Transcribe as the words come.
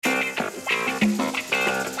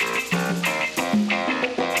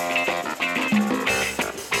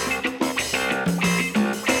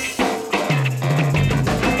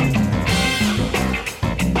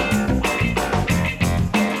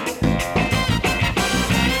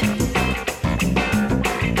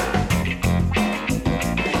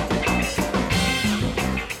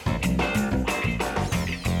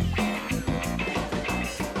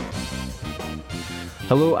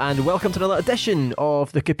Hello and welcome to another edition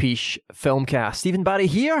of the Capiche Filmcast. Stephen Barry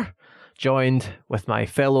here, joined with my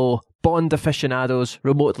fellow Bond aficionados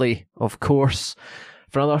remotely, of course,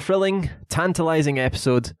 for another thrilling, tantalising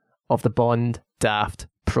episode of the Bond Daft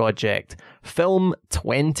Project. Film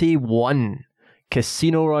 21,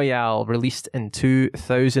 Casino Royale, released in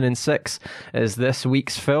 2006, is this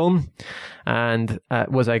week's film, and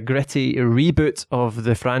was a gritty reboot of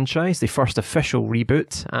the franchise, the first official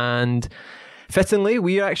reboot, and fittingly,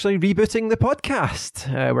 we are actually rebooting the podcast.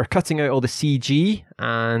 We're cutting out all the CG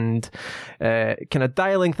and kind of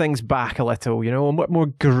dialing things back a little, you know, a bit more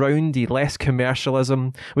groundy, less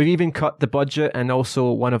commercialism. We've even cut the budget and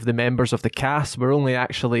also one of the members of the cast. We're only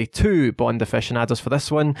actually two Bond aficionados for this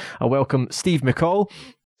one. I welcome Steve McCall.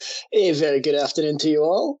 A very good afternoon to you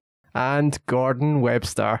all. And Gordon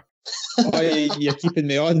Webster. Oh, you're keeping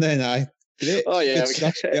me on then, aye. Great. Oh yeah,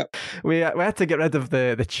 Yep. We had to get rid of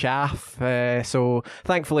the chaff, so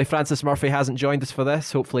thankfully Francis Murphy hasn't joined us for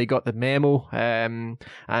this. Hopefully he got the memo, and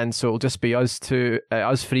so it'll just be us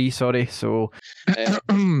three. Sorry. So, that's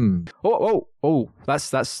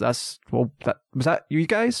well, that was that you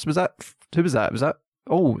guys? Was that who was that? Was that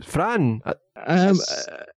Fran?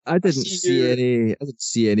 I didn't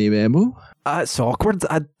see any memo. It's awkward.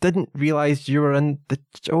 I didn't realise you were in the.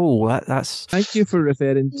 That's. Thank you for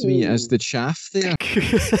referring to me as the chaff there.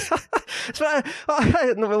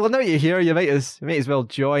 Well, now you're here, you might as well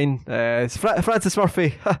join. Francis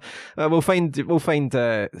Murphy. We'll find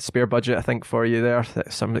spare budget, I think, for you there.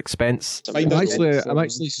 Some expense. I'm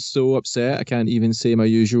actually so upset I can't even say my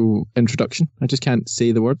usual introduction. I just can't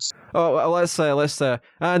say the words. Oh, well, let's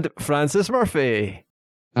and Francis Murphy.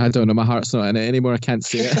 I don't know, my heart's not in it anymore, I can't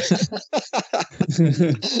say it.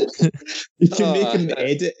 You can make him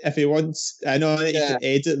edit if he wants. I know that you can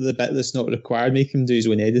edit the bit that's not required, make him do his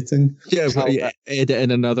own editing. Yeah, but edit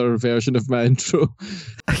in another version of my intro.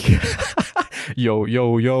 Yo.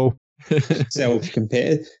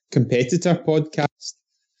 Competitor podcast.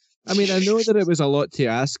 I mean, I know that it was a lot to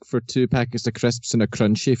ask for 2 packets of crisps and a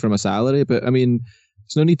Crunchie from a salary, but I mean,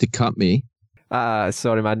 there's no need to cut me.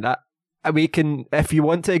 Sorry, man. We can, if you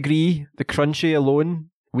want to agree, the Crunchie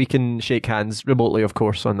alone, we can shake hands remotely, of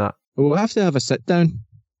course, on that. We'll have to have a sit down.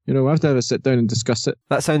 You know, we'll have to have a sit down and discuss it.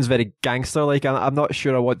 That sounds very gangster-like. I'm not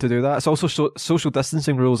sure I want to do that. It's also social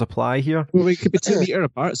distancing rules apply here. Well, we could be 2 metre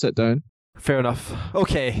apart, sit down. Fair enough.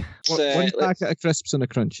 Okay. One packet of crisps and a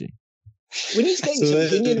Crunchie. We need to get some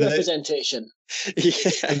union representation.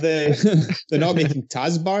 Yeah. They're not making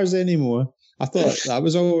Taz bars anymore. I thought that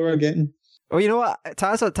was all we were getting. Oh, you know what?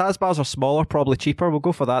 Taz bars are smaller, probably cheaper. We'll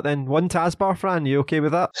go for that then. 1 Taz bar, Fran. You okay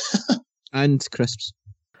with that? And crisps.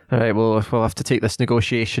 All right. Well, we'll have to take this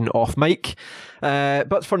negotiation off mic.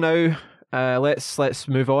 But for now, let's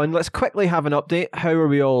move on. Let's quickly have an update. How are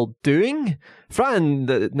we all doing, Fran?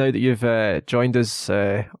 Now that you've joined us,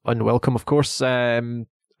 unwelcome, of course. How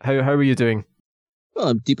are you doing? Well,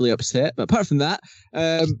 I'm deeply upset, but apart from that,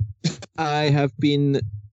 I have been.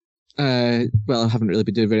 I haven't really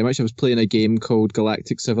been doing very much. I was playing a game called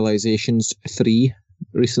Galactic Civilizations 3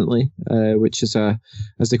 recently, which is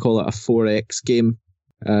as they call it, a 4X game,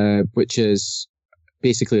 which is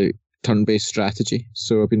basically turn-based strategy.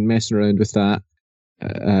 So I've been messing around with that.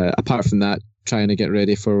 Apart from that, trying to get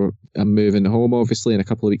ready for a move in home, obviously, in a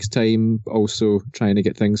couple of weeks' time. Also trying to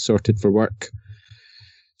get things sorted for work.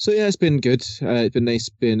 So yeah, it's been good. It's been nice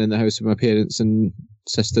being in the house with my parents and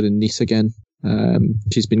sister and niece again.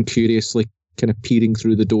 She's been curiously kind of peering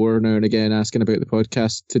through the door now and again, asking about the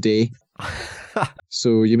podcast today.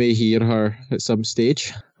 So you may hear her at some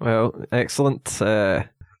stage. Well, excellent.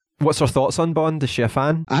 What's her thoughts on Bond? Is she a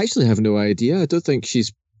fan? I actually have no idea. I don't think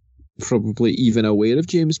she's probably even aware of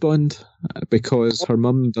James Bond because her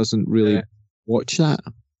mum doesn't really watch that.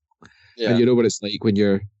 Yeah. And you know what it's like when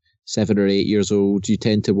you're 7 or 8 years old, you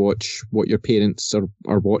tend to watch what your parents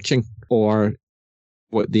are watching or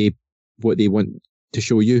what they want to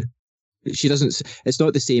show you. She doesn't. It's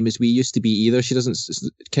not the same as we used to be either.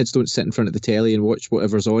 Kids don't sit in front of the telly and watch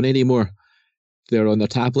whatever's on anymore. They're on their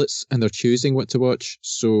tablets and they're choosing what to watch.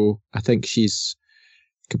 So I think she's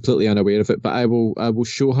completely unaware of it. But I will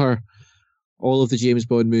show her all of the James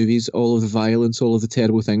Bond movies, all of the violence, all of the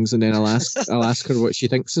terrible things, and then I'll ask her what she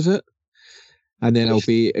thinks of it. And then I'll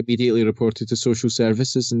be immediately reported to social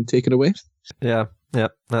services and taken away. Yeah,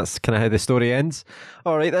 that's kind of how the story ends.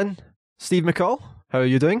 All right then, Steve McCall, how are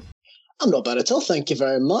you doing? I'm not bad at all, thank you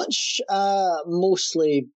very much.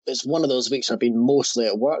 Mostly, it's one of those weeks where I've been mostly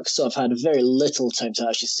at work, so I've had very little time to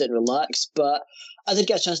actually sit and relax, but I did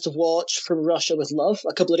get a chance to watch From Russia with Love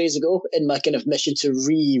a couple of days ago in my kind of mission to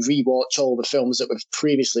re-watch all the films that we've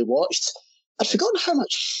previously watched. I'd forgotten how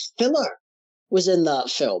much filler was in that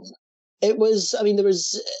film. It was, I mean, there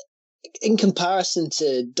was, in comparison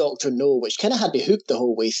to Dr. No, which kind of had me hooked the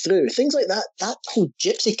whole way through, things like that whole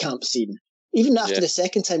gypsy camp scene, even after the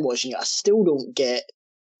second time watching it, I still don't get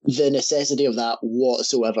the necessity of that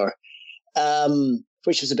whatsoever,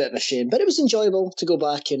 which was a bit of a shame. But it was enjoyable to go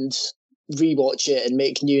back and rewatch it and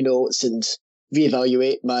make new notes and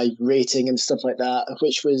reevaluate my rating and stuff like that,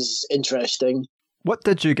 which was interesting. What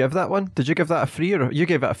did you give that one? Did you give that a 3, or you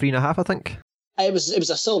gave it a 3.5, I think? It was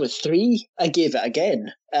a solid 3. I gave it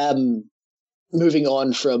again. Moving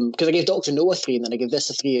on from, because I gave Dr. No a 3 and then I gave this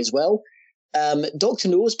a 3 as well. Dr.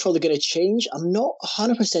 No is probably going to change. I'm not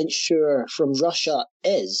 100% sure From Russia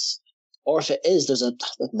is, or if it is, there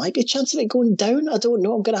might be a chance of it going down. I don't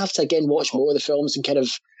know. I'm going to have to again watch more of the films and kind of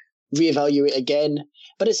reevaluate again.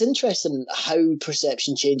 But it's interesting how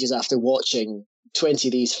perception changes after watching 20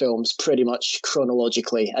 of these films pretty much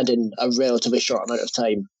chronologically and in a relatively short amount of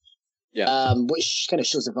time. Yeah. Which kind of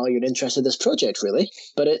shows the value and interest of this project, really.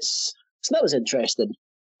 But so that was interesting.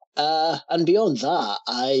 And beyond that,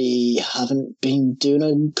 I haven't been doing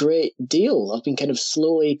a great deal. I've been kind of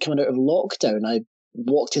slowly coming out of lockdown. I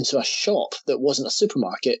walked into a shop that wasn't a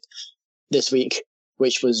supermarket this week,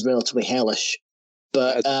 which was relatively hellish.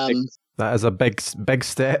 But that is a big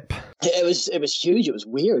step. It was huge. It was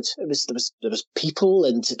weird. There was people,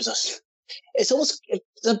 and it's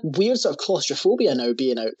a weird sort of claustrophobia now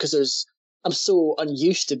being out, because I'm so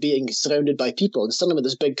unused to being surrounded by people, and suddenly with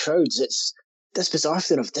those big crowds, it's this bizarre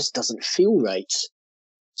feeling of this doesn't feel right.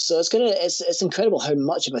 So it's incredible how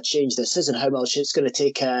much of a change this is and how much it's going to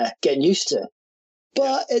take getting used to.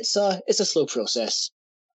 But it's a slow process.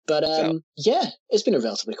 But it's been a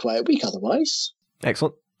relatively quiet week otherwise.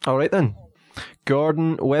 Excellent. All right then,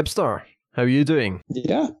 Gordon Webster, how are you doing?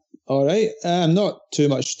 Yeah, all right. Not too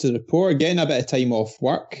much to report. Getting a bit of time off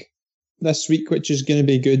work this week, which is going to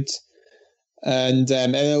be good. And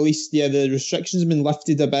at least, the restrictions have been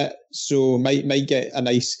lifted a bit, so might get a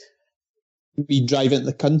nice wee drive into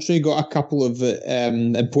the country. Got a couple of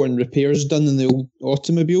important repairs done in the old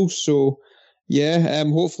automobile, so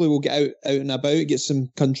hopefully we'll get out and about, get some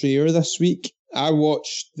country air this week. I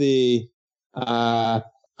watched the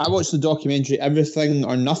documentary Everything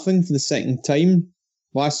or Nothing for the second time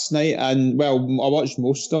last night, and I watched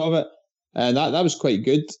most of it, and that was quite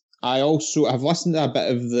good. I also have listened to a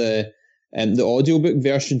bit of the audiobook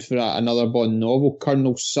version for another Bond novel,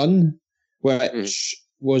 Colonel's Son, which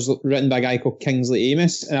was written by a guy called Kingsley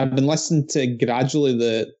Amis, and I've been listening to gradually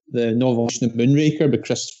the novel Moonraker by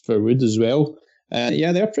Christopher Wood as well.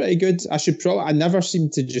 They're pretty good. I never seem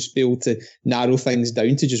to just be able to narrow things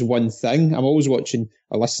down to just one thing. I'm always watching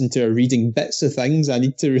or listening to or reading bits of things. I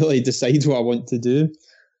need to really decide what I want to do.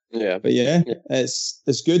 Yeah. But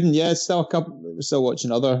it's good. And still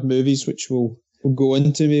watching other movies, which we'll go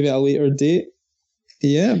into maybe at a later date.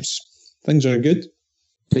 Yeah, things are good.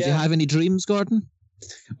 Did you have any dreams, Gordon?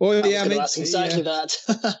 Oh, yeah. I was ask exactly that.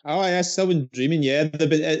 Oh, yeah, still been dreaming, yeah.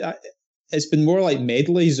 It's been more like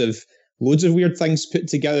medleys of loads of weird things put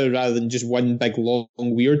together rather than just one big, long,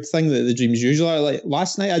 weird thing that the dreams usually are. Like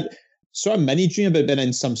last night, I saw a mini dream about being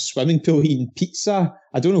in some swimming pool eating pizza.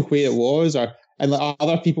 I don't know where it was, and like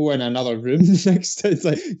other people were in another room next to it,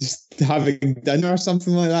 like just having dinner or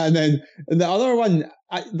something like that. And then the other one,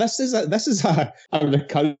 this is a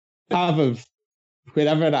recurrent of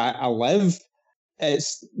wherever I live.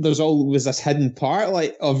 There's always this hidden part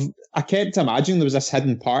I kept imagining there was this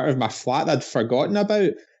hidden part of my flat I'd forgotten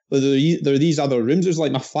about. There are these other rooms. It was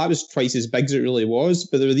like my flat was twice as big as it really was,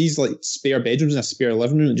 but there were these like spare bedrooms and a spare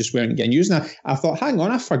living room that just weren't getting used. And I thought, hang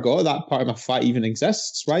on, I forgot that part of my flat even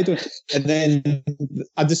exists. Why don't? And then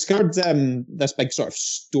I discovered this big sort of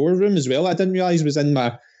storeroom as well. I didn't realise was in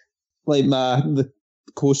the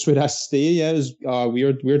close where I stay. Yeah, it was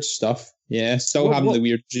weird stuff. Yeah, still having the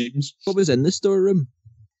weird dreams. What was in the storeroom?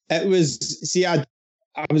 It was,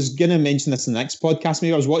 I was going to mention this in the next podcast.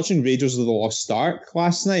 Maybe I was watching Raiders of the Lost Ark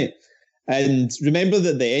last night. And remember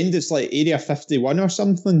that at the end, it's like Area 51 or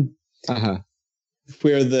something. Uh-huh.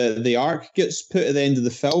 Where the Ark gets put at the end of the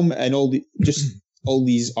film and all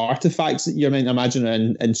these artifacts that you're meant to imagine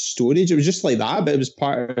are in storage. It was just like that, but it was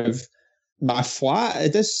part of my flat.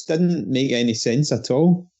 It just didn't make any sense at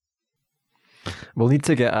all. We'll need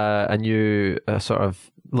to get a new sort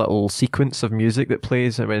of little sequence of music that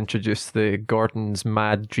plays and we introduce the Gordon's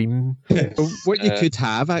Mad Dream. What you could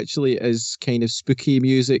have actually is kind of spooky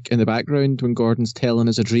music in the background when Gordon's telling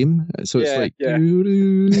us a dream. So it's like, you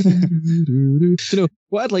know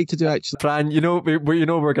what I'd like to do actually. Fran, we're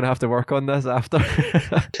going to have to work on this after.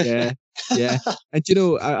 Yeah. And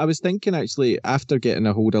I was thinking actually after getting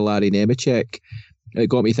a hold of Larry Nemeczek, it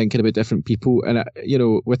got me thinking about different people. And,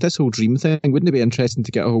 with this whole dream thing, wouldn't it be interesting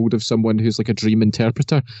to get a hold of someone who's like a dream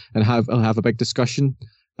interpreter and have a big discussion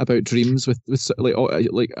about dreams with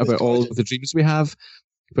about all of the dreams we have,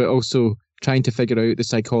 but also trying to figure out the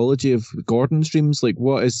psychology of Gordon's dreams. Like,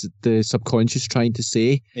 what is the subconscious trying to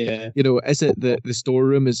say? Yeah. Is it that the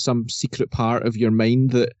storeroom is some secret part of your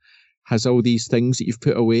mind that has all these things that you've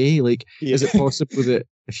put away? Like, is it possible that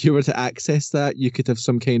if you were to access that, you could have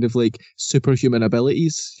some kind of like superhuman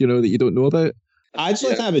abilities, that you don't know about? I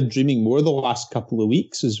just I've been dreaming more the last couple of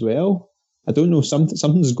weeks as well. I don't know,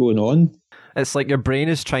 something's going on. It's like your brain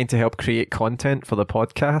is trying to help create content for the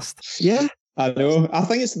podcast. Yeah. I know. I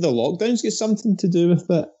think it's the lockdowns got something to do with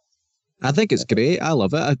it. I think it's great. I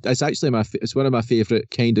love it. It's actually it's one of my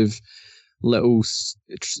favourite kind of little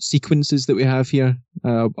sequences that we have here.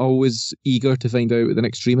 Always eager to find out what the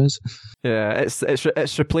next dream is. Yeah,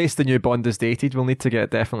 it's replaced the new Bond is dated. We'll need to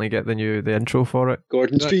definitely get the intro for it.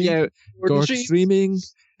 Gordon's dream. Yeah, Gordon's dreaming.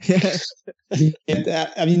 Yeah.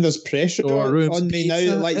 I mean, there's pressure on me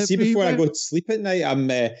now. Like, see, before I go to sleep at night,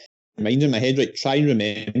 I'm minding my head, right, try and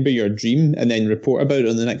remember your dream and then report about it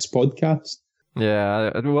on the next podcast.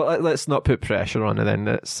 Yeah, well, let's not put pressure on it then.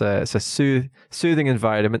 It's a soothing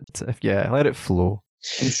environment. Let it flow.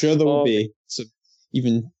 I'm sure there will be some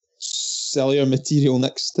even sillier material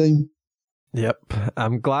next time. Yep,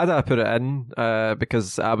 I'm glad I put it in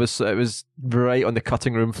because it was right on the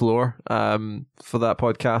cutting room floor for that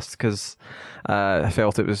podcast, because I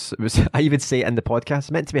felt it was I even say it in the podcast,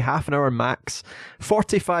 it's meant to be half an hour max.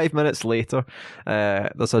 45 minutes later,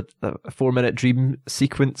 there's a 4-minute dream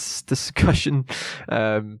sequence discussion,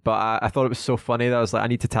 but I thought it was so funny that I was like, I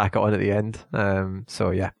need to tack it on at the end.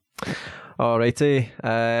 So yeah.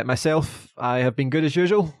 Alrighty. Myself, I have been good as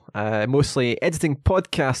usual. Mostly editing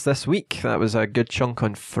podcasts this week. That was a good chunk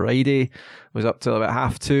on Friday. Was up till about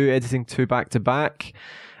 2:30, editing 2 back to back.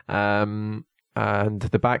 And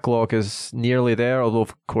the backlog is nearly there, although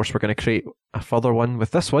of course we're going to create a further one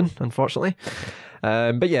with this one, unfortunately.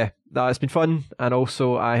 But yeah, it's been fun. And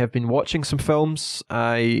also I have been watching some films.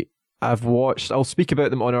 I've watched, I'll speak about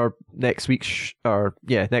them on our next week's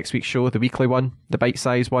show, the weekly one, the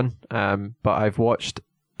bite-sized one. But I've watched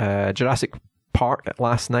Jurassic Park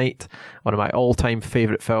last night, one of my all-time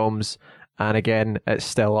favourite films. And again, it's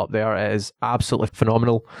still up there. It is absolutely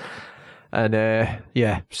phenomenal. And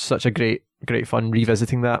such a great fun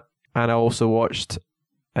revisiting that. And I also watched,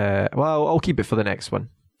 I'll keep it for the next one.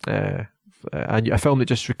 A film that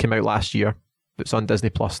just came out last year. It's on Disney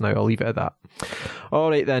Plus now. I'll leave it at that. All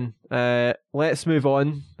right then. Let's move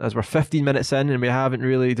on, as we're 15 minutes in and we haven't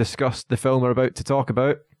really discussed the film we're about to talk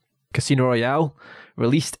about. Casino Royale,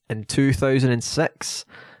 released in 2006.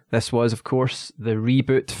 This was, of course, the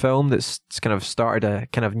reboot film that's kind of started a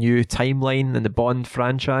kind of new timeline in the Bond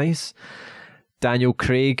franchise. Daniel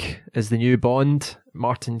Craig is the new Bond.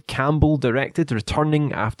 Martin Campbell directed,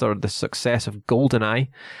 returning after the success of GoldenEye.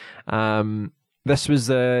 This was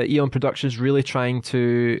Eon Productions really trying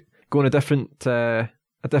to go in a different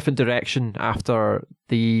direction after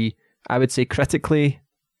the, I would say, critically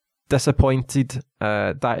disappointed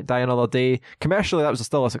Die Another Day. Commercially, that was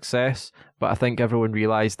still a success, but I think everyone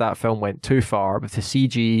realised that film went too far with the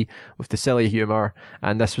CG, with the silly humour,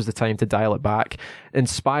 and this was the time to dial it back.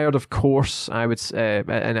 Inspired, of course, I would say,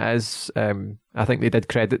 and as I think they did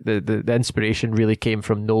credit the inspiration really came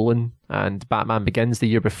from Nolan and Batman Begins the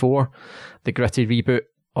year before, the gritty reboot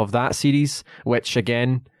of that series, which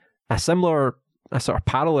again, a sort of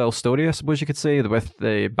parallel story, I suppose you could say, with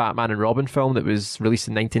the Batman and Robin film that was released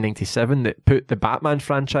in 1997 that put the Batman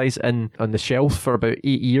franchise on the shelf for about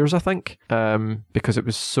 8 years, I think, because it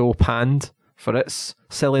was so panned for its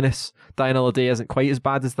silliness. Die Another Day isn't quite as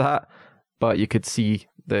bad as that, but you could see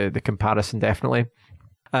the comparison definitely.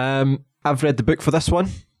 I've read the book for this one.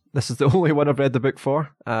 This is the only one I've read the book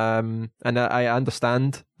for, and I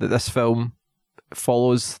understand that this film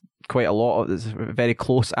follows quite a lot of, it's a very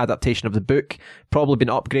close adaptation of the book, probably been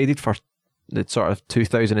upgraded for the sort of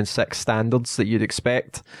 2006 standards that you'd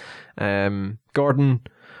expect. Gordon,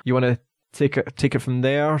 you want to take it from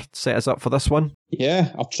there, set us up for this one?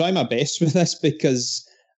 Yeah, I'll try my best with this because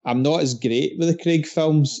I'm not as great with the Craig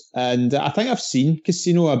films, and I think I've seen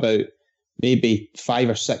Casino about maybe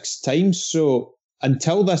 5 or 6 times, so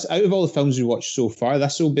until this, out of all the films we watched so far,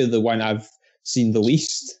 this will be the one I've seen the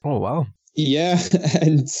least. Oh wow. Yeah,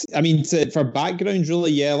 and I mean, for background,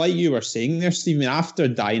 really, yeah, like you were saying there, Stephen, after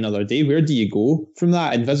Die Another Day, where do you go from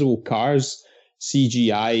that? Invisible cars,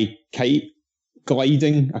 CGI, kite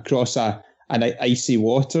gliding across an icy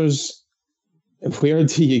waters. Where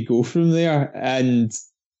do you go from there? And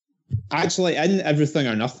Actually, in Everything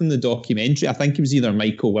or Nothing, the documentary, I think it was either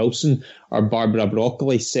Michael Wilson or Barbara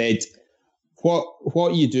Broccoli said,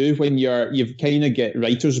 what you do when you've kind of get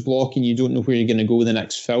writer's block and you don't know where you're going to go with the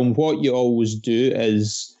next film, what you always do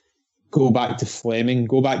is go back to Fleming,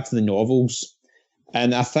 go back to the novels.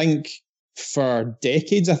 And I think for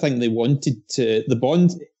decades, I think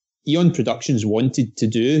Eon Productions wanted to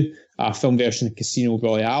do a film version of Casino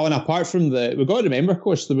Royale. And apart from we've got to remember, of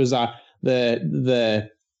course, there was the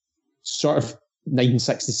sort of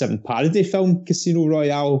 1967 parody film, Casino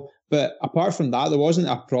Royale. But apart from that, there wasn't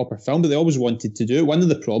a proper film, but they always wanted to do it. One of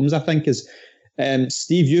the problems, I think, is,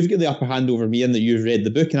 Steve, you've got the upper hand over me in that you've read the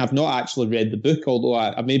book, and I've not actually read the book, although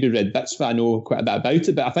I've maybe read bits of it. I know quite a bit about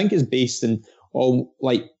it, but I think it's based in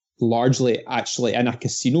largely actually in a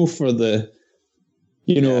casino for the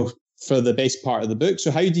best part of the book. So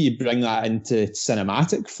how do you bring that into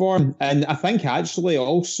cinematic form? And I think actually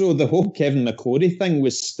also the whole Kevin McClory thing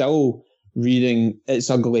was still rearing its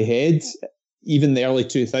ugly head, even the early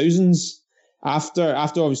 2000s. After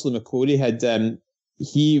obviously McClory had,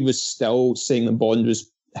 he was still saying that Bond was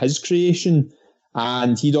his creation,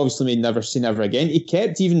 and he'd obviously made Never Say Never Again. He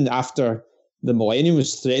kept, even after the Millennium,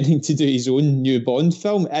 was threatening to do his own new Bond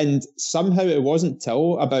film, and somehow it wasn't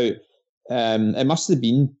till about, it must have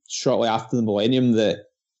been shortly after the Millennium, that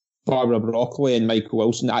Barbara Broccoli and Michael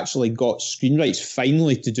Wilson actually got screen rights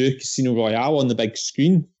finally to do Casino Royale on the big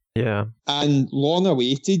screen. Yeah. And long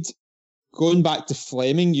awaited, going back to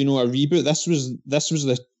Fleming, a reboot. This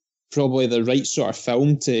was probably the right sort of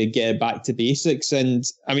film to get it back to basics. And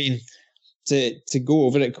I mean, to go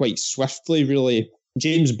over it quite swiftly, really,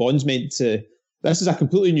 James Bond's meant to. This is a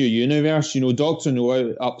completely new universe. Dr. No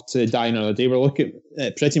up to Die Another Day, we're looking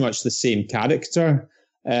at pretty much the same character.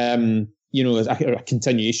 A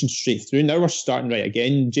continuation straight through. Now we're starting right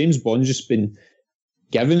again. James Bond's just been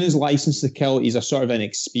given his license to kill. He's a sort of an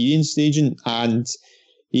experienced agent, and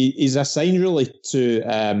he's assigned really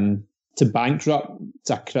to bankrupt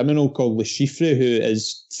a criminal called Le Chiffre, who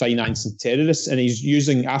is financing terrorists, and he's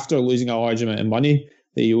using, after losing a large amount of money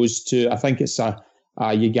that he owes to, I think it's a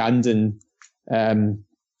Ugandan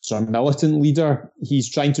sort of militant leader. He's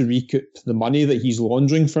trying to recoup the money that he's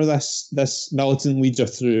laundering for this militant leader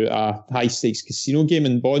through a high stakes casino game,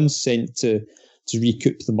 and Bond's sent to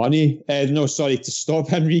recoup the money. To stop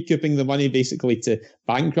him recouping the money, basically to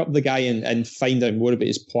bankrupt the guy and find out more about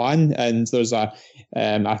his plan. And there's a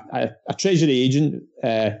treasury agent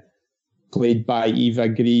played by Eva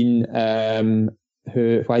Green,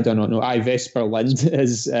 who I do not know. Vesper Lind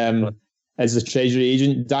is the treasury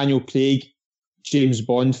agent. Daniel Craig, James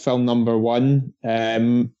Bond film number 1.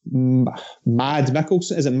 Mad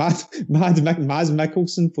Mikkelsen, is it Maz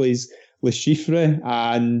Mikkelsen plays Le Chiffre,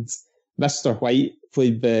 and Mr. White,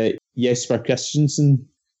 played by Jesper Christensen.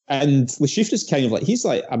 And Le Chiffre's kind of he's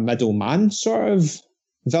like a middleman sort of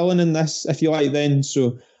villain in this, if you like, then.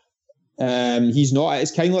 So he's not,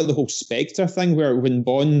 it's kind of like the whole Spectre thing, where when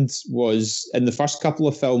Bond was in the first couple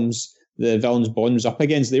of films, the villains Bond was up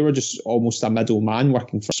against, they were just almost a middleman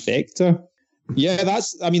working for Spectre. Yeah,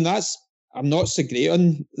 I'm not so great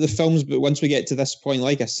on the films, but once we get to this point,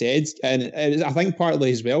 like I said, and I think partly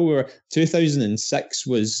as well, where 2006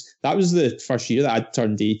 was the first year that I'd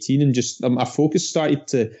turned 18, and just my focus started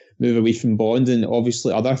to move away from Bond and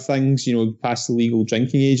obviously other things, past the legal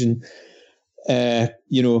drinking age, and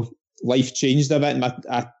life changed a bit, and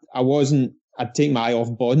I'd take my eye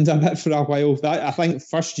off Bond a bit for a while. That, I think,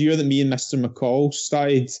 first year that me and Mr. McCall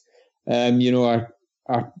started,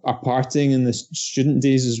 our partying in the student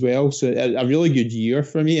days as well. So a really good year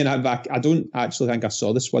for me. And I don't actually think I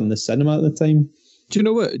saw this one in the cinema at the time. Do you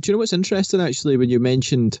know what's interesting, actually, when you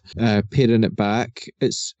mentioned paring it back?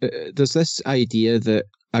 It's there's this idea that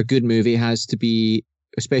a good movie has to be,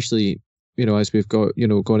 especially, as we've got,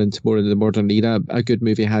 gone into more into the modern era, a good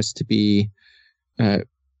movie has to be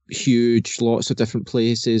huge, lots of different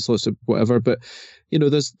places, lots of whatever. But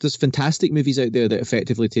there's fantastic movies out there that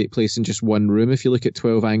effectively take place in just one room. If you look at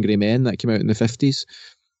 12 Angry Men, that came out in the 50s,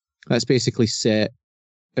 that's basically set,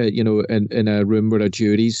 in a room where a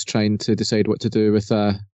jury's trying to decide what to do with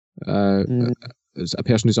a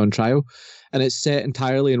person who's on trial, and it's set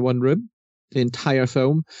entirely in one room, the entire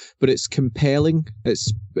film. But it's compelling.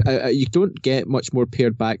 It's you don't get much more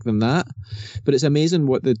pared back than that. But it's amazing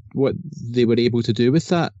what they were able to do with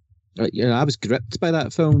that. I was gripped by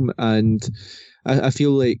that film, and I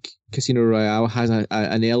feel like Casino Royale has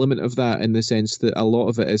an element of that, in the sense that a lot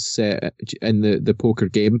of it is set in the poker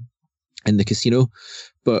game in the casino,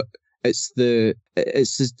 but it's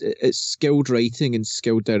skilled writing and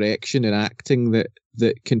skilled direction and acting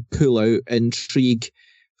that can pull out intrigue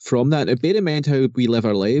from that. Now, bear in mind how we live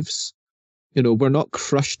our lives. You know, we're not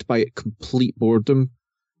crushed by complete boredom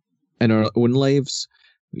in our own lives.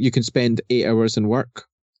 You can spend 8 hours in work,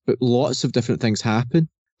 but lots of different things happen.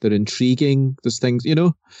 They're intriguing. There's things, you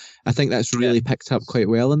know. I think that's really picked up quite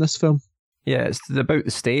well in this film. Yeah, it's about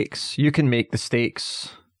the stakes. You can make the stakes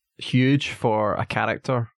huge for a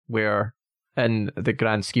character where, in the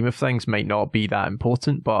grand scheme of things, might not be that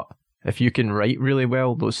important, but if you can write really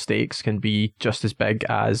well, those stakes can be just as big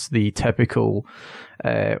as the typical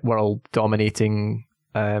world-dominating,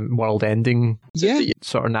 world-ending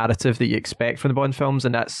sort of narrative that you expect from the Bond films.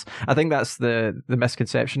 And I think that's the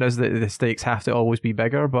misconception, is that the stakes have to always be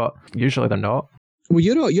bigger, but usually they're not. Well,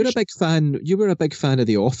 you're a big fan. You were a big fan of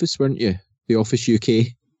The Office, weren't you? The Office UK,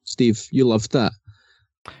 Steve. You loved that.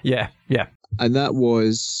 Yeah. And that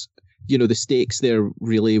was, you know, the stakes there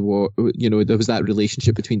really were, you know, there was that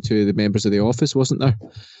relationship between two of the members of The Office, wasn't there?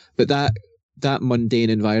 But that mundane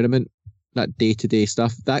environment, that day-to-day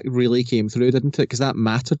stuff, that really came through, didn't it? Because that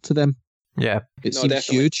mattered to them. Yeah. It seemed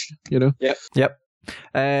huge, you know? Yep.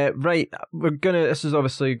 Right, this is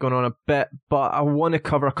obviously going on a bit, but I want to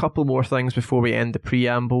cover a couple more things before we end the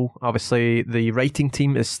preamble. Obviously, the writing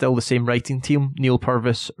team is still the same writing team, Neil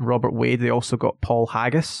Purvis, Robert Wade. They also got Paul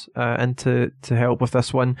Haggis in to help with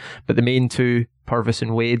this one, but the main two, Purvis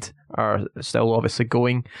and Wade, are still obviously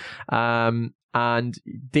going. And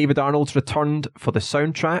David Arnold's returned for the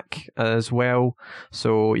soundtrack as well.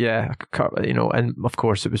 So yeah, you know, and of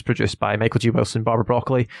course it was produced by Michael G. Wilson, Barbara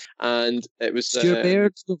Broccoli, and it was Stuart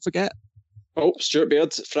Baird. Don't forget. Oh, Stuart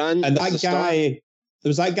Baird, Fran, and that guy. There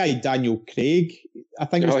was that guy Daniel Craig. I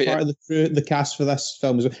think was part of the cast for this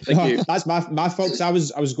film as well. That's my fault. 'Cause I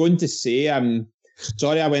was going to say,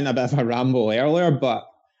 sorry, I went a bit of a ramble earlier, but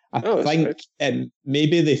I think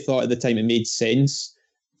maybe they thought at the time it made sense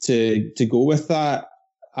to go with that,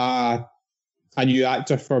 a new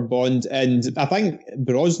actor for Bond. And I think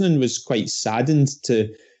Brosnan was quite saddened to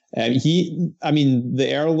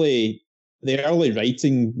the early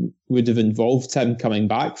writing would have involved him coming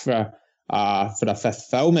back for a fifth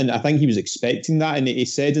film, and I think he was expecting that. And he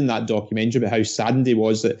said in that documentary about how saddened he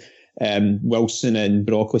was that Wilson and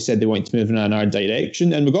Broccoli said they wanted to move in another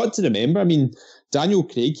direction. And we got to remember, I mean, Daniel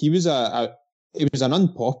Craig, he was an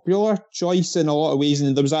unpopular choice in a lot of ways,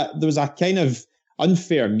 and there was a kind of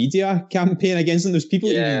unfair media campaign against him. There's people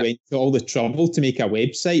who went to all the trouble to make a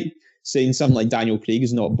website saying something like Daniel Craig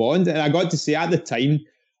is not Bond. And I got to say at the time,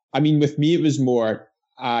 I mean, with me it was more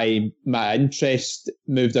my interest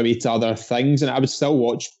moved away to other things, and I would still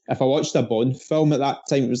watch. If I watched a Bond film at that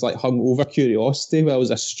time, it was like hung over curiosity. When I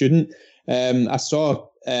was a student, I saw.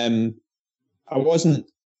 I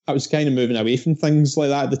was kind of moving away from things like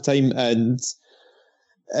that at the time, and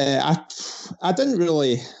I didn't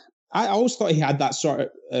really. I always thought he had that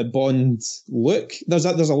sort of Bond look. There's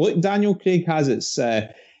a look Daniel Craig has. It's.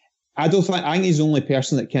 I think he's the only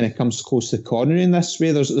person that kind of comes close to Connery in this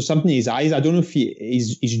way. There's something in his eyes. I don't know if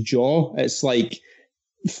his jaw. It's like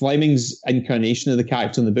Fleming's incarnation of the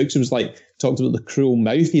character in the books. It was like talked about the cruel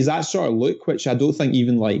mouth. He's that sort of look, which I don't think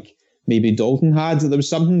even like maybe Dalton had. There was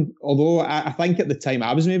something. Although I think at the time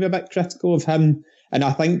I was maybe a bit critical of him, and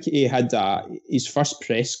I think he had his first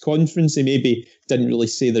press conference. He maybe didn't really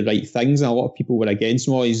say the right things, and a lot of people were against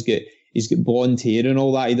him. Oh, he's got blonde hair and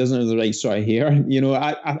all that. He doesn't have the right sort of hair. You know,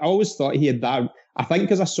 I always thought he had that. I think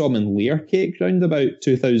because I saw him in Layer Cake round about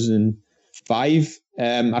 2005,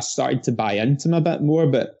 I started to buy into him a bit more.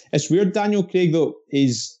 But it's weird. Daniel Craig, though,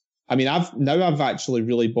 I've actually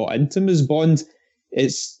really bought into him as Bond.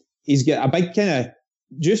 He's got a big kind of.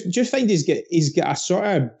 Do you find he's got a sort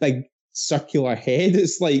of big circular head?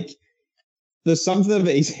 It's like. There's something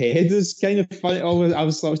about his head is kind of funny.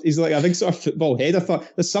 He's like a big sort of football head. I thought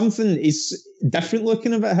there's something is different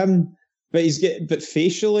looking about him, but but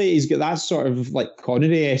facially he's got that sort of like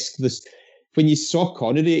Connery-esque. When you saw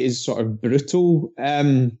Connery, is sort of brutal.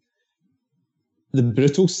 The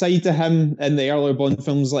brutal side to him in the earlier Bond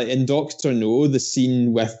films, like in Doctor No, the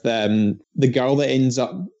scene with the girl that ends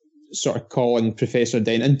up sort of calling Professor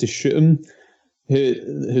Denton to shoot him.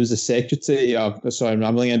 Who's the secretary? Sorry, I'm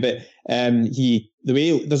rambling a bit.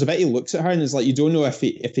 There's a bit he looks at her and it's like you don't know if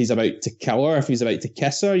he's about to kill her, if he's about to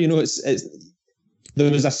kiss her. You know, it's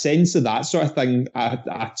there was a sense of that sort of thing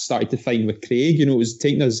I started to find with Craig. You know, it was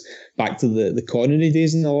taking us back to the Connery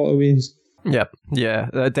days in a lot of ways. Yeah,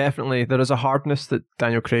 definitely. There is a hardness that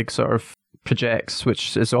Daniel Craig sort of projects,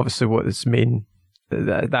 which is obviously what his main.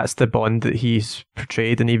 That's the Bond that he's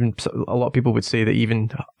portrayed, and even a lot of people would say that even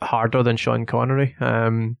harder than Sean Connery,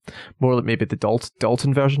 more like maybe the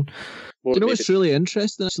Dalton version. You know what's really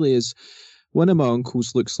interesting actually is one of my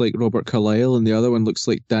uncles looks like Robert Carlyle, and the other one looks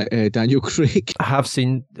like Daniel Craig. I have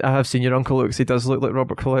seen your uncle looks. He does look like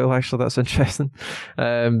Robert Carlyle. Actually, that's interesting.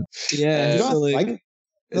 Yeah, You so know, like,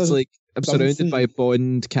 it's like I'm surrounded by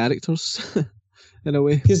Bond characters in a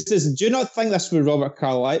way. Because do you not think this with Robert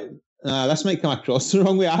Carlyle? This might come across the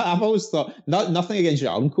wrong way. I've always thought, nothing against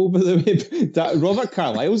your uncle, by the way, that Robert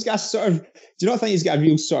Carlyle's got sort of, do you not think he's got a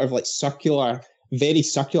real sort of like very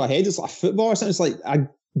circular head? It's like a football or something. It's like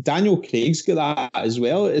Daniel Craig's got that as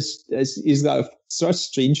well. He's got a sort of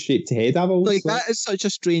strange shaped head. I've always Like, thought. that is such a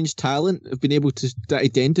strange talent of being able to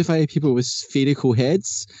identify people with spherical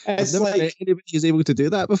heads. It's I've never met anybody who's able to do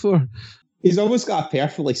that before. He's almost got a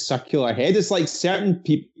perfectly circular head. It's like certain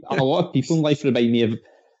people, a lot of people in life remind me of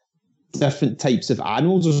different types of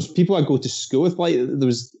animals. There's people I go to school with, like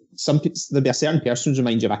there'd be a certain person who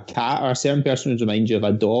reminds you of a cat, or a certain person who reminds you of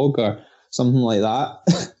a dog, or something like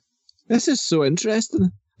that. This is so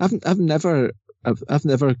interesting. I've never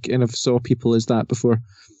kind of saw people as that before,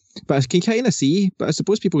 but I can kind of see. But I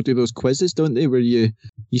suppose people do those quizzes, don't they, where you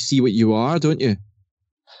see what you are, don't you?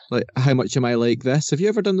 Like, how much am I like this? Have you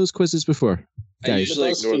ever done those quizzes before, I guys?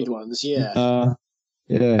 usually The ignore BuzzFeed them. ones, yeah.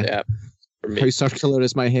 Yeah. Yeah. For me. How circular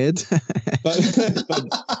is my head?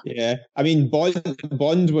 but yeah, I mean,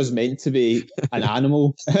 Bond was meant to be an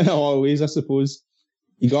animal always, I suppose.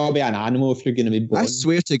 You gotta be an animal if you're going to be Bond. I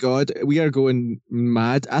swear to God, we are going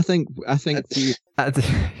mad. I think we,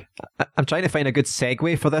 I'm trying to find a good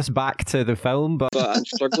segue for this back to the film, but But I'm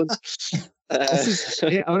struggling.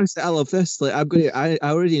 yeah, honestly, I love this. Like, I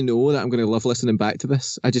already know that I'm going to love listening back to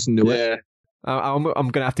this. I just know it. Yeah. I'm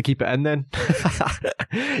going to have to keep it in then.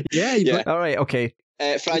 Yeah. Yeah. All right. Okay.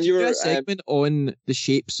 Fran, Could you you do were a segment on the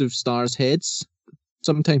shapes of stars' heads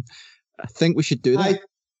sometime? I think we should do that.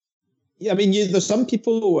 I mean, there's some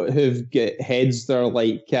people who've got heads that are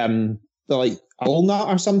like they're like a walnut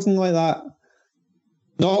or something like that.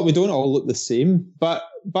 No, we don't all look the same, but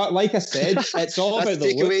like I said, it's all about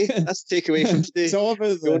the takeaway. look. That's takeaway from today. It's all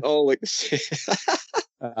about Don't the. all look the same.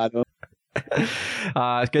 I know.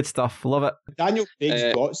 Good stuff. Love it. Daniel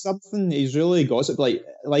Craig's got something. He's really got it.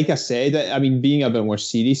 Like I said, I mean, being a bit more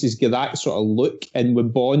serious, he's got that sort of look, and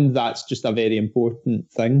with Bond, that's just a very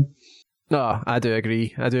important thing. No, I do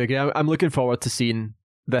agree. I'm looking forward to seeing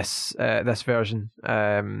this version.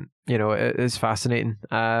 It is fascinating.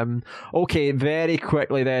 Okay, very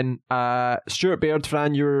quickly then. Stuart Baird,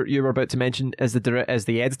 Fran, you were about to mention is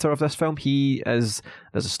the editor of this film. There's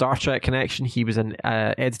a Star Trek connection. He was an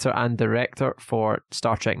editor and director for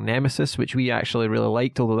Star Trek Nemesis, which we actually really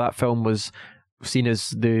liked, although that film was seen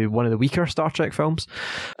as one of the weaker Star Trek films.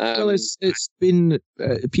 Well, it's been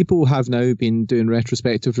people have now been doing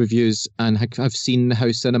retrospective reviews and have seen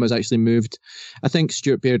how cinema's actually moved. I think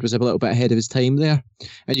Stuart Baird was a little bit ahead of his time there,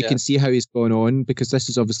 and you can see how he's gone on, because this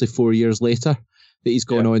is obviously 4 years later that he's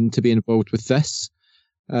gone on to be involved with this,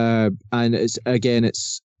 and there's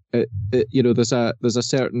a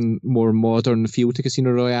certain more modern feel to Casino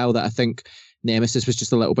Royale that I think Nemesis was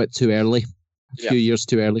just a little bit too early. A few years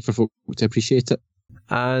too early for folk to appreciate it.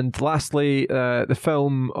 And lastly, the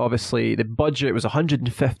film, obviously, the budget was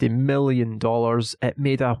 $150 million. It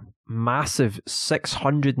made a massive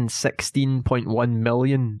 $616.1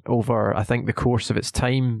 million over, I think, the course of its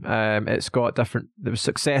time. It's got there was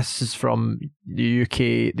successes from the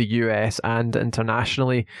UK, the US, and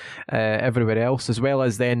internationally, everywhere else, as well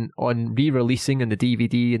as then on re-releasing and the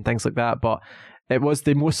DVD and things like that. But it was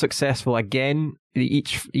the most successful again.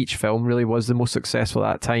 Each film really was the most successful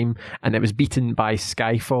at that time, and it was beaten by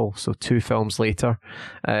Skyfall, so 2 films later,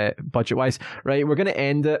 budget-wise. Right, we're going to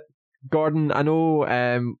end it. Gordon, I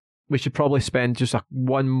know we should probably spend just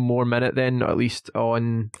one more minute then, at least,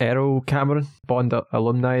 on Errol Cameron, Bond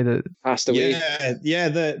alumni that passed away. Yeah.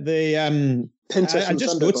 The Pinter I from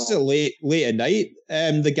just Thunderball. noticed it late at night.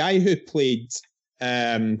 The guy who played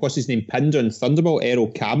what's his name, Pinder in Thunderball,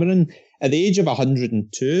 Errol Cameron, at the age of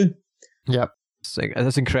 102. Yep.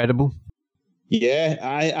 That's incredible. Yeah,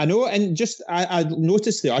 I know. And just, I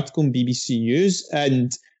noticed the article on BBC News,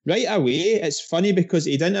 and right away, it's funny because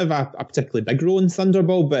he didn't have a particularly big role in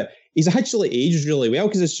Thunderball, but he's actually aged really well,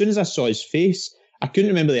 because as soon as I saw his face, I couldn't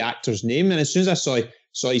remember the actor's name, and as soon as I saw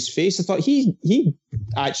his face, I thought he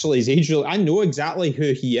actually is aged really. I know exactly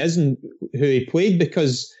who he is and who he played,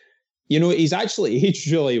 because he's actually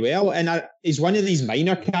aged really well, and he's one of these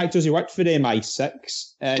minor characters. He worked for MI6.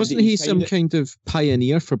 Wasn't he some kind of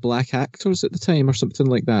pioneer for black actors at the time, or something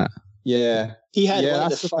like that? Yeah. He had one of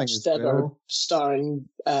that's the thing first as ever well.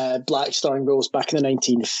 black starring roles back in the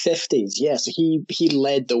 1950s. Yeah, so he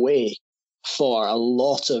led the way for a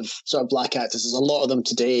lot of sort of black actors. There's a lot of them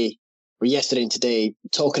today, or yesterday and today,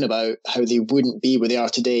 talking about how they wouldn't be where they are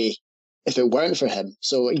today if it weren't for him.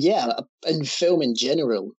 So yeah, in film in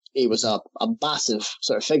general, he was a massive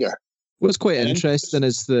sort of figure. What's quite interesting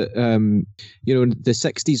is that, the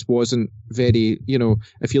 60s wasn't very,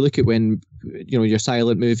 if you look at when, your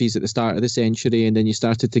silent movies at the start of the century, and then you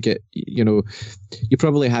started to get, you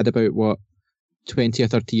probably had about, 20 or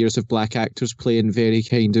 30 years of black actors playing very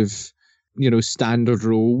kind of, standard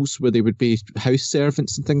roles where they would be house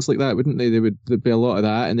servants and things like that, wouldn't they? There'd be a lot of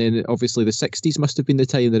that. And then obviously the 60s must have been the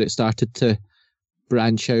time that it started to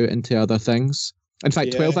branch out into other things. In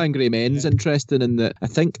fact, 12 Angry Men's interesting in that I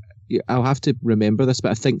think, I'll have to remember this,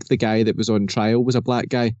 but I think the guy that was on trial was a black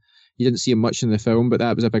guy. You didn't see him much in the film, but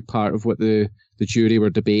that was a big part of what the jury were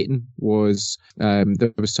debating was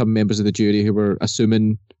there was some members of the jury who were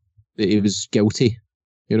assuming that he was guilty,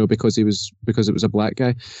 because it was a black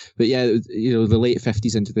guy. But yeah, the late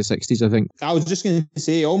 50s into the 60s, I think. I was just going to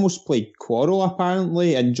say, he almost played Quarrel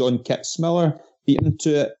apparently, and John Kitzmiller beat him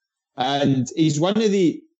to it. And he's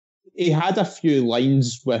he had a few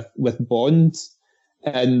lines with Bond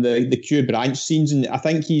in the Q Branch scenes, and I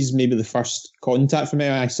think he's maybe the first contact from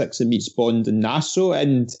MI6 that meets Bond in Nassau,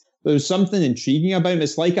 and there was something intriguing about him.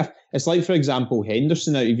 It's like, for example,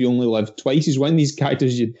 Henderson out of You Only Live Twice. He's one of these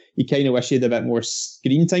characters you kind of wish he had a bit more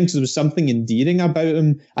screen time, because there was something endearing about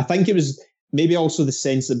him. I think it was maybe also the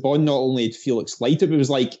sense that Bond not only had Felix Leiter, but it was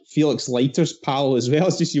like Felix Leiter's pal as well.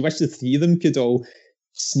 It's just you wish the three of them could all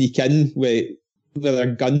sneak in with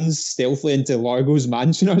their guns stealthily into Largo's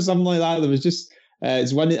mansion or something like that. There was just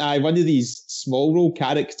it's one of these small role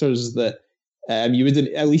characters that you would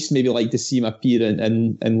at least maybe like to see him appear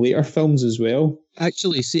in later films as well.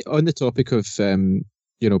 Actually, see, on the topic of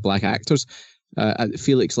black actors,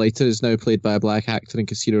 Felix Leiter is now played by a black actor in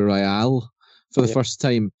Casino Royale for the first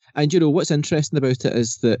time. And what's interesting about it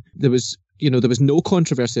is that there was no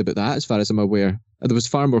controversy about that, as far as I'm aware. There was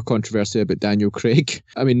far more controversy about Daniel Craig.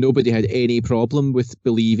 I mean, nobody had any problem with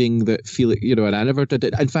believing that Felix, and I never did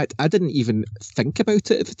it. In fact, I didn't even think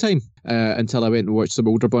about it at the time until I went and watched some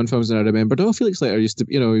older Bond films, and I remembered, Felix Leiter used to,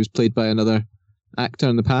 he was played by another actor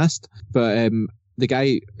in the past. But the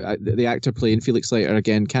guy, the actor playing Felix Leiter,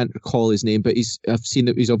 again, can't recall his name, but I've seen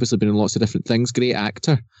that he's obviously been in lots of different things. Great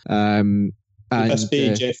actor. Would this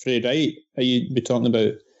be Jeffrey Wright? Are you be talking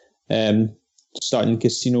about starting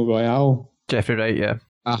Casino Royale? Jeffrey Wright, yeah.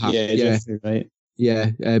 Yeah, Jeffrey Wright.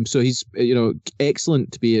 Yeah, so he's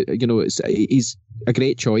excellent to be. He's a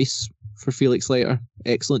great choice for Felix Leiter.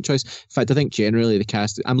 Excellent choice. In fact, I think generally the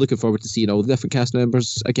cast. I'm looking forward to seeing all the different cast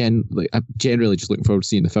members again. I'm generally just looking forward to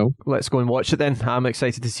seeing the film. Let's go and watch it then. I'm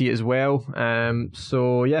excited to see it as well.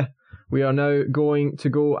 So yeah, we are now going to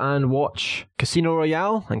go and watch Casino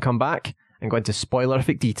Royale and come back and go into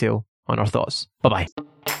spoilerific detail on our thoughts. Bye bye.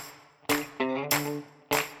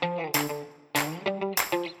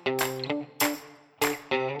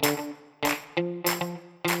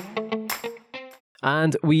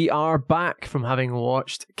 And we are back from having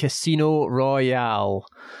watched Casino Royale.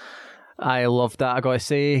 I love that, I gotta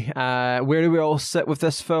say. Where do we all sit with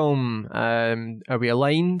this film? Are we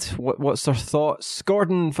aligned? What's our thoughts?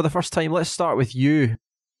 Gordon, for the first time, let's start with you.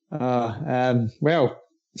 Well,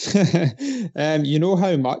 you know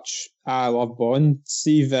how much I love Bond,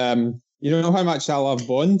 Steve. You know how much I love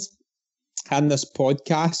Bond and this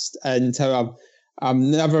podcast, and how I've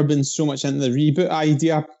never been so much into the reboot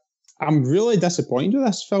idea. I'm really disappointed with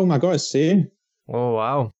this film, I gotta say. Oh,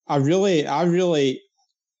 wow. I really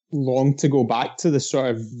long to go back to the sort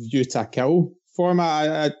of View to a Kill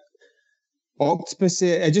format. Octopussy,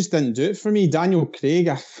 it just didn't do it for me. Daniel Craig,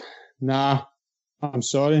 nah, I'm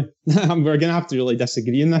sorry. We're going to have to really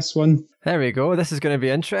disagree on this one. There we go. This is going to be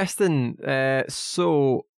interesting.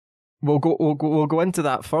 So we'll go into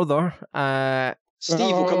that further. Steve,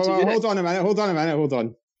 we'll come to you next. Hold on a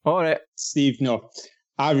minute. All right. Steve, no.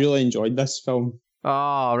 I really enjoyed this film.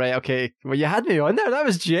 Oh, right, okay. Well, you had me on there. That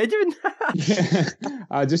was genuine.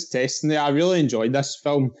 I just testing it. I really enjoyed this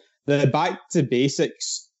film. The back to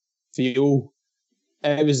basics feel,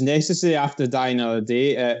 it was necessary after Die Another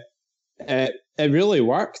Day. It really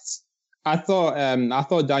worked. I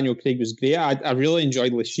thought Daniel Craig was great. I really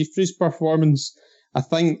enjoyed Le Chiffre's performance. I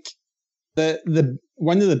think the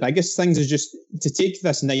one of the biggest things is just to take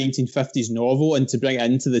this 1950s novel and to bring it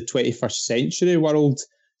into the 21st century world,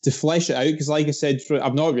 to flesh it out. Because like I said,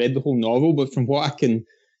 I've not read the whole novel, but from what I can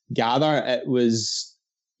gather, it was,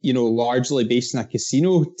 largely based in a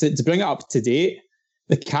casino. To bring it up to date,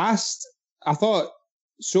 the cast, I thought,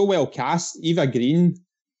 so well cast. Eva Green,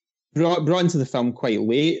 brought into the film quite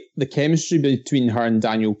late. The chemistry between her and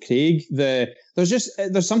Daniel Craig,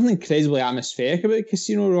 there's something incredibly atmospheric about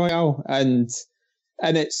Casino Royale,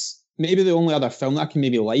 and it's maybe the only other film that I can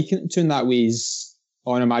maybe liken it to in that way is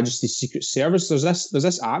on Her Majesty's Secret Service. There's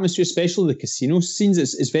this atmosphere, especially the casino scenes.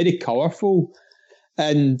 It's very colourful,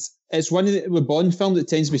 and it's one of with Bond films. It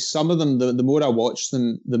tends to be some of them. The more I watch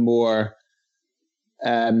them, the more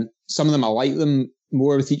some of them I like them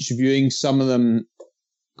more with each viewing. Some of them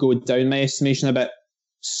go down my estimation a bit.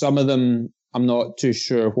 Some of them I'm not too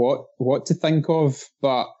sure what to think of,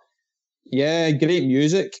 but yeah, great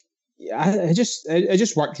music. It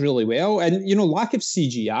just worked really well, and lack of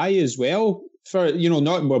CGI as well for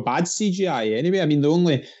not more bad CGI anyway. I mean,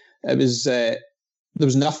 there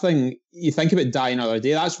was nothing. You think about Die Another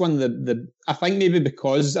Day. That's one of the I think maybe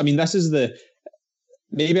because this is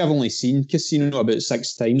maybe I've only seen Casino about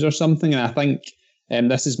 6 times or something, and I think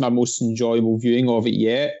this is my most enjoyable viewing of it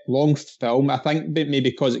yet. Long film. I think maybe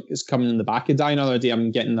because it's coming in the back of Die Another Day,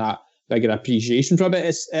 I'm getting that bigger appreciation from it.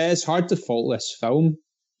 It's hard to fault this film.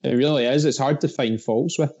 It really is. It's hard to find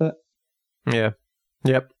faults with it. Yeah.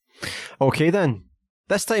 Yep. Okay then.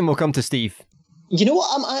 This time we'll come to Steve. You know what?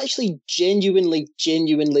 I'm actually genuinely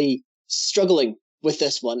struggling with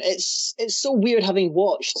this one. It's so weird having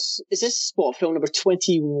watched. Is this film number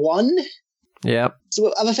 21? Yeah.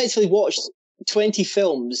 So I've effectively watched 20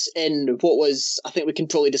 films in what was, I think we can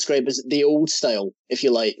probably describe as the old style, if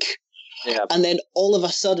you like. Yeah. And then all of a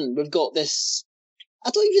sudden we've got this, I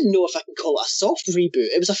don't even know if I can call it a soft reboot.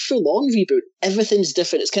 It was a full-on reboot. Everything's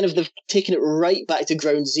different. It's kind of, they've taken it right back to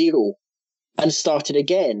ground zero and started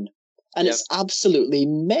again. And It's absolutely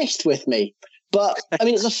messed with me. But,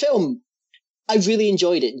 it's a film. I really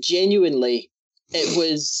enjoyed it. Genuinely. It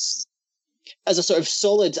was, as a sort of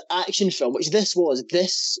solid action film, which this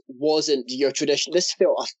wasn't your tradition. This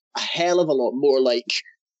felt a hell of a lot more like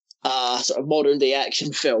a sort of modern-day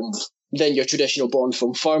action film than your traditional Bond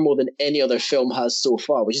film, far more than any other film has so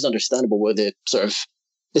far, which is understandable with the sort of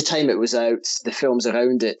the time it was out, the films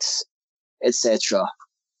around it, etc.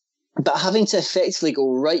 But having to effectively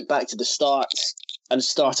go right back to the start and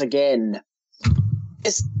start again,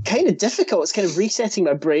 it's kind of difficult. It's kind of resetting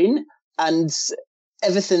my brain, and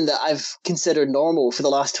everything that I've considered normal for the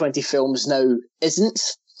last 20 films now isn't.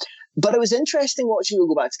 But it was interesting watching it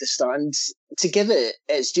go back to the start, and to give it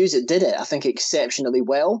its dues, it did it, I think, exceptionally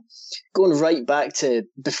well. Going right back to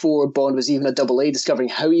before Bond was even a double A, discovering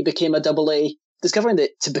how he became a double A, discovering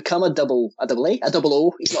that to become a double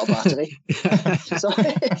O, he's not a battery.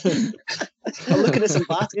 Sorry. I'm looking at some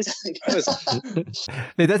batteries.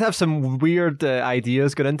 They did have some weird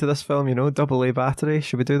ideas going into this film, double A battery.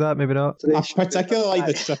 Should we do that? Maybe not. I particularly like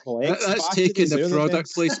the triple X. That's taking the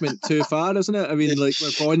product placement too far, isn't it?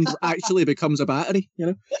 Where Bond actually becomes a battery,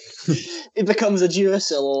 It becomes a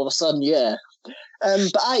Duracell all of a sudden, yeah.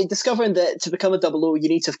 But discovering that to become a double O, you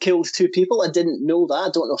need to have killed 2 people. I didn't know that. I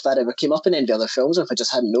don't know if that ever came up in any of the other films or if I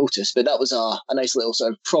just hadn't noticed, but that was a nice little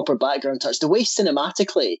sort of proper background touch. The way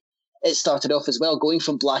cinematically it started off as well, going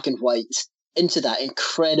from black and white into that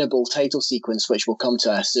incredible title sequence, which we'll come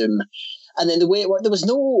to, I assume. And then the way it worked, there was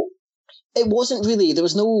no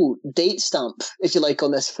date stamp, if you like,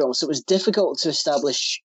 on this film. So it was difficult to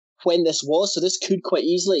establish when this was. So this could quite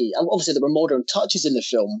easily, obviously there were modern touches in the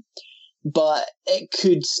film, but it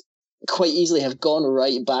could quite easily have gone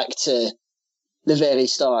right back to the very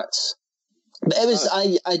start. But it was,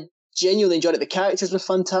 I genuinely enjoyed it. The characters were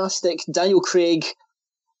fantastic. Daniel Craig,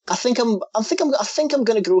 I think I'm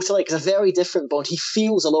going to grow to like a very different Bond. He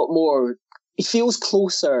feels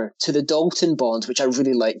closer to the Dalton Bond, which I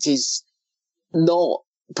really liked. He's not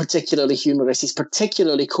particularly humorous. He's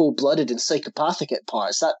particularly cold-blooded and psychopathic at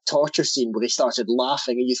parts. That torture scene where he started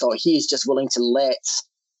laughing and you thought he is just willing to let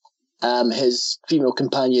his female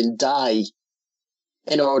companion die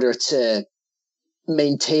in order to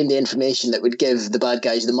maintain the information that would give the bad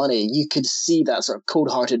guys the money. You could see that sort of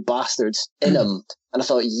cold-hearted bastard in him, and I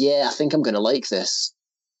thought, yeah, I think I'm going to like this.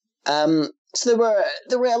 So there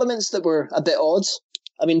were elements that were a bit odd.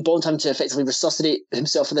 Bond having to effectively resuscitate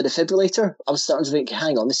himself in the defibrillator. I was starting to think,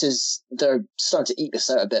 hang on, they're starting to eke this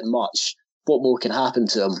out a bit much. What more can happen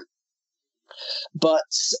to him? But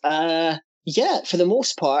yeah, for the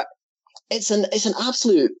most part, it's an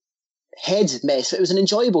absolute head mess. It was an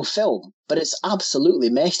enjoyable film, but it's absolutely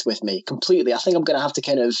messed with me completely. I think I'm going to have to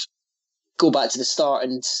kind of go back to the start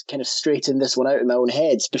and kind of straighten this one out in my own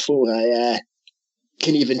head before I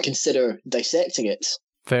can even consider dissecting it.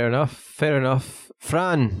 Fair enough.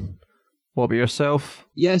 Fran, what about yourself?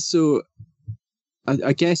 Yeah, so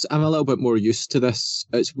I guess I'm a little bit more used to this.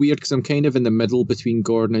 It's weird because I'm kind of in the middle between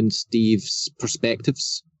Gordon and Steve's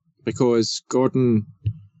perspectives, because Gordon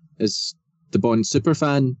is the Bond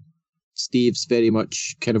superfan. Steve's very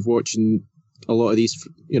much kind of watching a lot of these,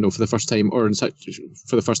 for the first time, or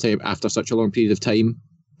for the first time after such a long period of time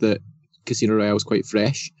that Casino Royale is quite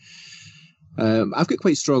fresh. I've got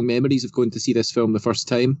quite strong memories of going to see this film the first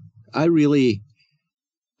time. I really,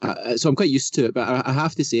 so I'm quite used to it, but I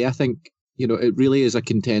have to say, I think, you know, it really is a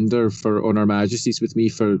contender for On Her Majesty's with me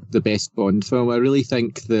for the best Bond film. I really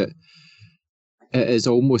think that it is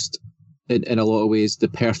almost, in a lot of ways, the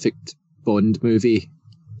perfect Bond movie.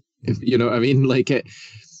 You know what I mean? Like it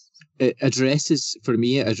addresses, for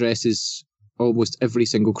me, it addresses almost every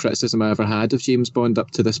single criticism I ever had of James Bond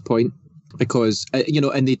up to this point, because you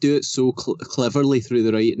know, and they do it so cleverly through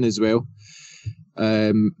the writing as well.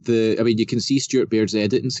 I mean, you can see Stuart Baird's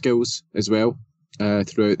editing skills as well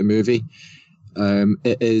throughout the movie.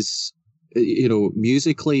 It is, you know,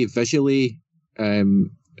 musically, visually,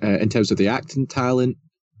 in terms of the acting talent,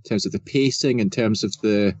 in terms of the pacing, in terms of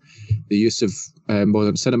the use of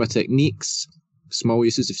modern cinema techniques, small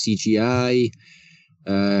uses of CGI,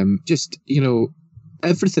 just, you know,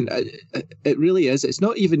 everything. It really is. It's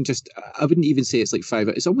not even just, I wouldn't even say it's like 5,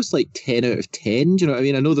 it's almost like 10 out of 10. Do you know what I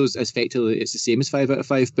mean? I know those effectively it's the same as 5 out of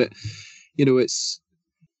 5, but you know, it's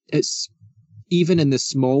even in the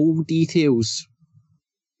small details.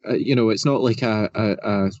 You know, it's not like a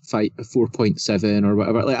 4.7 or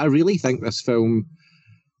whatever. Like, I really think this film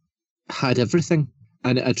had everything,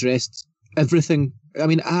 and it addressed everything. I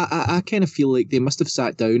mean, I kind of feel like they must have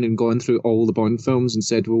sat down and gone through all the Bond films and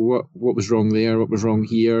said, well, what was wrong there? What was wrong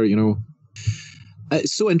here? You know,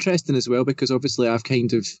 it's so interesting as well, because obviously I've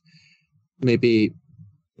kind of maybe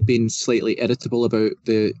been slightly irritable about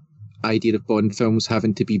the idea of Bond films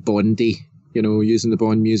having to be Bondy, you know, using the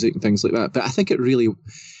Bond music and things like that. But I think it really,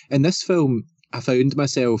 in this film, I found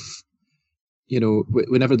myself, you know,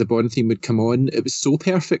 whenever the Bond theme would come on, it was so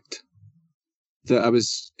perfect that I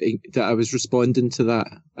was responding to that.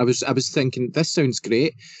 I was thinking, this sounds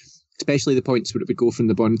great, especially the points where it would go from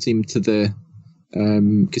the Bond theme to the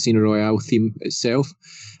Casino Royale theme itself.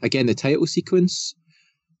 Again, the title sequence,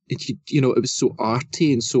 you know, it was so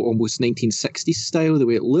arty and so almost 1960s style, the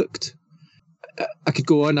way it looked. I could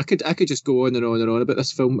go on. I could just go on and on and on about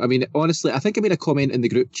this film. I mean, honestly, I think I made a comment in the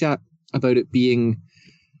group chat about it being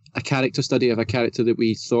a character study of a character that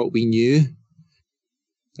we thought we knew.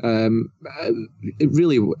 It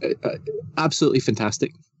really, absolutely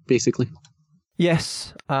fantastic, basically.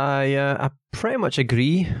 Yes, I pretty much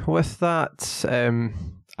agree with that.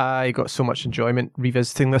 I got so much enjoyment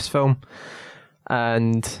revisiting this film,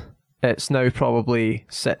 and it's now probably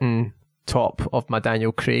sitting top of my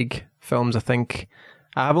Daniel Craig films. I think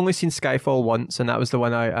I've only seen Skyfall once, and that was the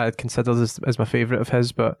one I considered as my favourite of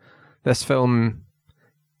his, but this film,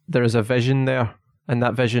 there is a vision there, and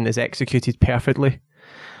that vision is executed perfectly.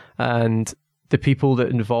 And the people that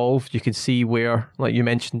involved, you can see where, like you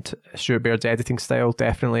mentioned, Stuart Baird's editing style,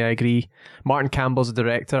 definitely I agree. Martin Campbell's a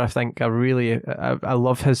director. I think I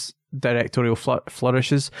love his directorial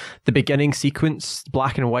flourishes. The beginning sequence,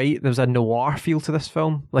 black and white, there's a noir feel to this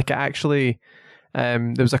film. Like, it actually,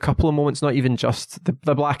 there was a couple of moments, not even just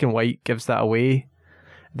the black and white gives that away,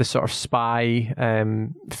 the sort of spy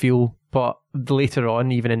feel, but later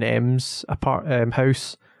on, even in M's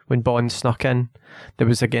house, when Bond snuck in, there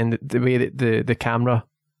was, again, the way that the camera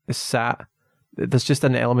is sat, there's just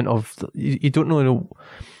an element of, you don't really know,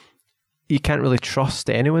 you can't really trust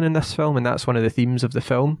anyone in this film, and that's one of the themes of the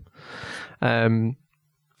film.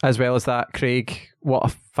 As well as that, Craig, what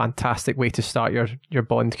a fantastic way to start your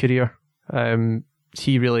Bond career.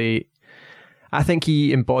 He really, I think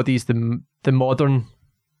he embodies the modern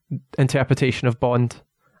interpretation of Bond,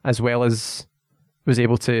 as well as was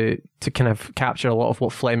able to kind of capture a lot of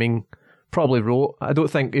what Fleming probably wrote. I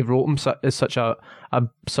don't think he wrote him as such a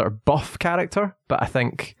sort of buff character, but I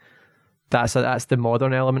think that's the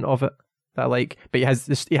modern element of it that I like. But he has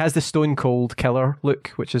the stone cold killer look,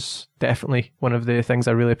 which is definitely one of the things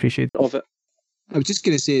I really appreciate of it. I was just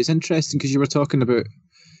going to say, it's interesting because you were talking about,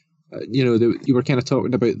 you were kind of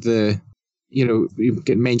talking about you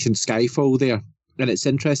mentioned Skyfall there, and it's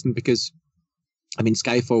interesting because, I mean,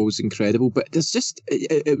 Skyfall was incredible, but there's just,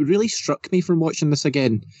 it really struck me from watching this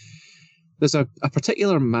again. There's a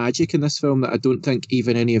particular magic in this film that I don't think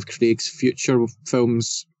even any of Craig's future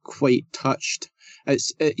films quite touched.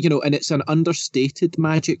 It's, and it's an understated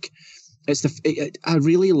magic. I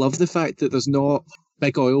really love the fact that there's not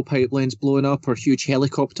big oil pipelines blowing up or huge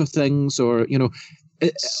helicopter things, or,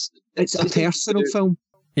 it's a personal film.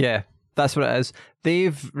 Yeah. That's what it is.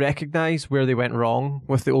 They've recognised where they went wrong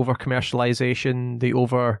with the over-commercialisation, the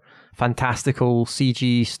over-fantastical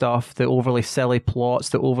CG stuff, the overly silly plots,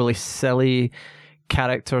 the overly silly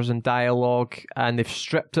characters and dialogue, and they've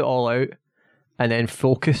stripped it all out and then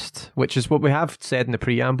focused, which is what we have said in the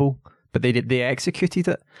preamble, but they executed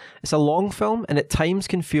it. It's a long film, and at times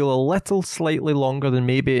can feel a little slightly longer than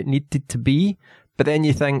maybe it needed to be, but then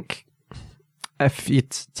you think, if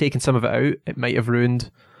you'd taken some of it out, it might have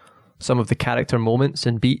ruined some of the character moments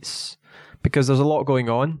and beats, because there's a lot going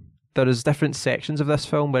on. There is different sections of this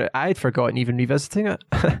film where I'd forgotten even revisiting it.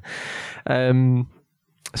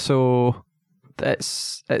 So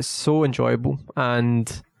it's so enjoyable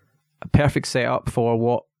and a perfect setup for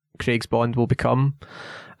what Craig's Bond will become.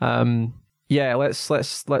 Let's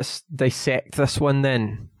dissect this one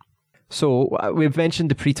then. So we've mentioned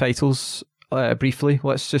the pre-titles briefly.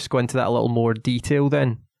 Let's just go into that a little more detail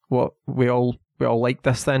then. What we all like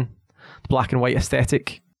this then, the black and white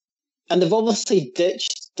aesthetic. And they've obviously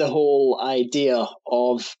ditched the whole idea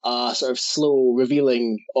of a sort of slow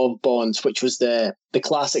revealing of Bond, which was the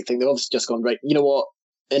classic thing. They've obviously just gone, right, you know what,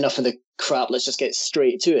 enough of the crap, let's just get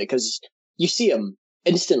straight to it, because you see him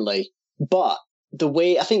instantly. But the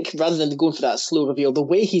way, I think, rather than going for that slow reveal, the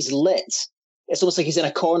way he's lit, it's almost like he's in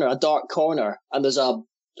a corner, a dark corner, and there's a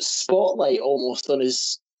spotlight almost on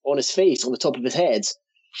his face, on the top of his head,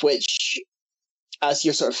 which, as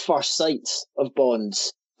your sort of first sight of Bond,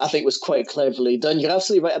 I think was quite cleverly done. You're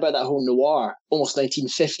absolutely right about that whole noir, almost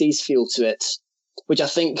 1950s feel to it, which I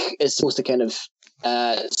think is supposed to kind of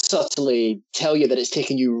subtly tell you that it's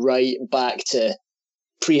taking you right back to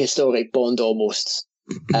prehistoric Bond almost.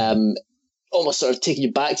 Almost sort of taking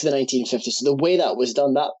you back to the 1950s. So the way that was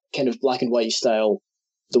done, that kind of black and white style,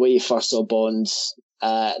 the way you first saw Bond,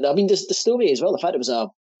 I mean, the story as well, the fact it was a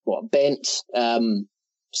bent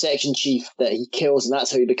section chief that he kills, and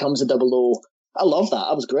that's how he becomes a 00. I love that.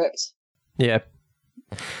 That was great. Yeah,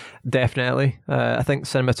 definitely. I think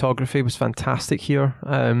cinematography was fantastic here.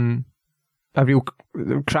 A real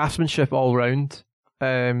craftsmanship all round.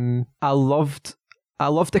 I loved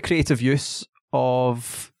the creative use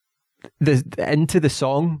of into the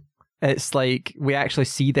song. It's like we actually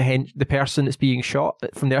see the person that's being shot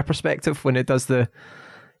from their perspective when it does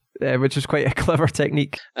which is quite a clever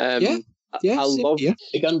technique. I love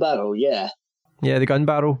the gun barrel. Yeah, the gun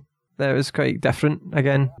barrel. That was quite different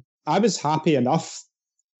again. I was happy enough.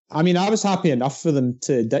 I mean, I was happy enough for them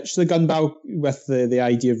to ditch the gun barrel with the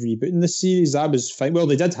idea of rebooting the series. That was fine. Well,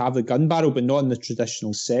 they did have the gun barrel, but not in the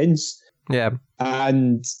traditional sense. Yeah.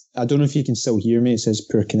 And I don't know if you can still hear me. It says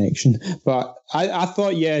poor connection. But I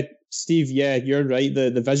thought, Steve, you're right.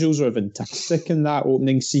 The visuals are fantastic in that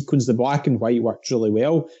opening sequence. The black and white worked really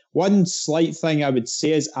well. One slight thing I would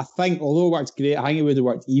say is I think, although it worked great, I think it would have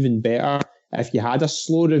worked even better if you had a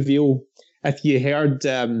slow reveal. If you heard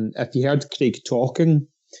Craig talking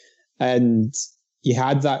and you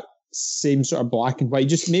had that same sort of black and white,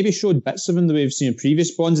 just maybe showed bits of him the way we've seen in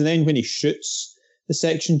previous Bonds, and then when he shoots the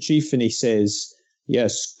section chief and he says,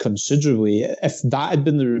 yes, considerably, if that had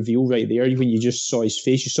been the reveal right there, when you just saw his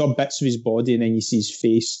face, you saw bits of his body and then you see his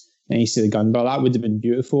face and then you see the gun barrel, that would have been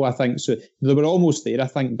beautiful, I think. So they were almost there, I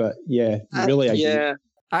think, but really agree. Yeah.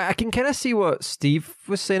 I can kind of see what Steve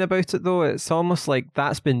was saying about it, though. It's almost like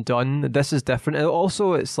that's been done. This is different. And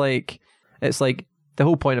also, it's like the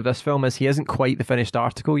whole point of this film is he isn't quite the finished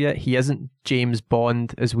article yet. He isn't James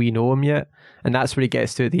Bond as we know him yet, and that's where he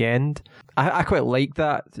gets to at the end. I quite like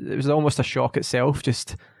that. It was almost a shock itself,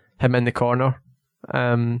 just him in the corner.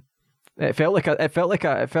 It felt like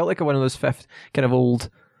one of those kind of old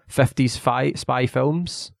 50s spy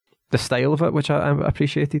films. The style of it, which I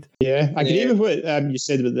appreciated. Yeah, I agree with what you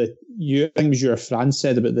said about I think it was your Fran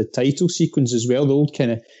said about the title sequence as well, the old kind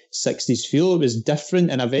of 60s feel. It was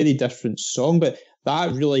different and a very different song, but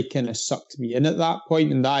that really kind of sucked me in at that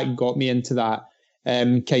point, and that got me into that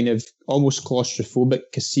kind of almost claustrophobic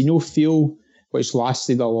casino feel, which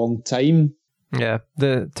lasted a long time. Yeah,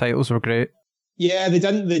 the titles were great. Yeah, they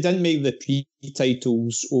didn't make the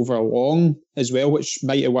pre-titles over long as well, which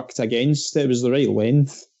might have worked against it. It was the right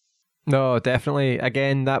length. No, definitely.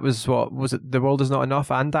 Again, that was it? The World Is Not Enough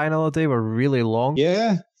and Die Another Day were really long.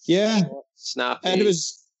 Yeah. Snappy. And it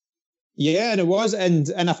was, and it was,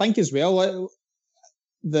 and I think as well,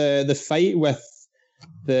 the fight with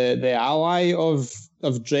the ally of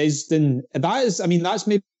Dresden, that's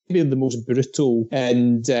maybe the most brutal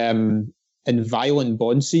and violent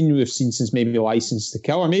Bond scene we've seen since maybe License to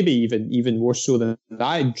Kill, or maybe even more so than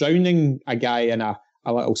that. Drowning a guy in a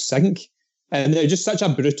little sink. And they're just such a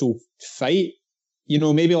brutal fight. You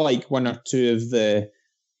know, maybe like one or two of the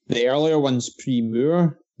earlier ones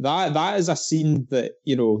pre-Moore. That is a scene that,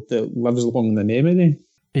 that lives along in the memory.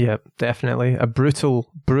 Yeah, definitely. A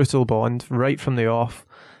brutal Bond right from the off.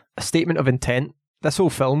 A statement of intent. This whole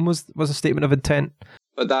film was a statement of intent.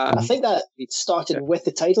 But I think that it started with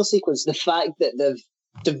the title sequence. The fact that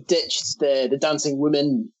they've ditched the dancing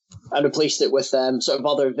woman and replaced it with sort of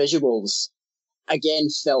other visuals, again,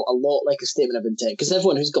 felt a lot like a statement of intent, because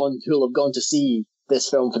everyone who'll have gone to see this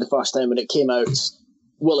film for the first time when it came out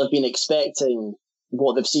will have been expecting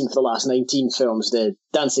what they've seen for the last 19 films, the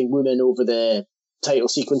dancing woman over the title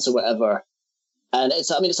sequence or whatever. And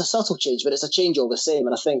it's a subtle change, but it's a change all the same.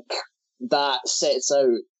 And I think that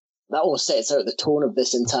almost sets out the tone of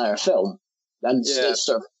this entire film. And it's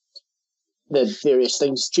sort of the various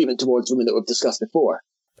things, treatment towards women that we've discussed before.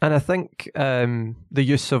 And I think the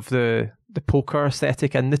use of the poker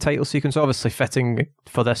aesthetic in the title sequence, obviously fitting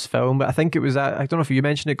for this film, but I think it was, I don't know if you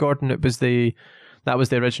mentioned it, Gordon, that was the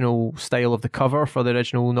original style of the cover for the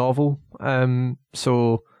original novel.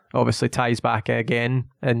 So obviously ties back again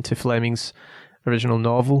into Fleming's original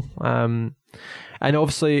novel. And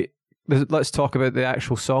obviously, let's talk about the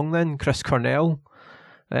actual song then. Chris Cornell,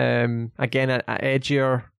 again, an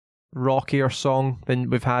edgier, rockier song than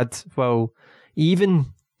we've had, well, even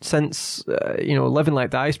since, Living Like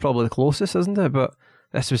Die is probably the closest, isn't it? But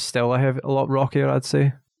this was still a lot rockier, I'd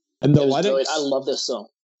say. And the lyrics, I love this song.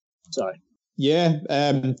 Sorry. Yeah,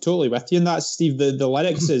 totally with you in that, Steve. The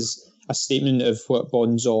lyrics is a statement of what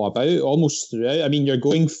Bond's all about, almost throughout. I mean, you're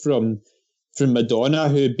going from Madonna,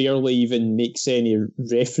 who barely even makes any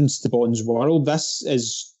reference to Bond's world.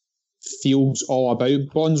 This feels all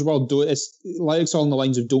about Bond's world. It's lyrics along the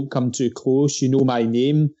lines of "Don't come too close, you know my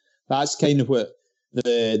name." That's kind of what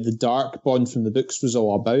the dark Bond from the books was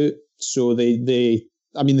all about. So they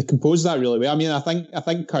composed that really well. I mean, I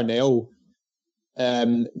think Cornell,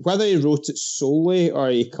 whether he wrote it solely or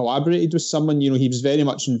he collaborated with someone, he was very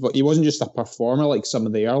much involved. He wasn't just a performer like some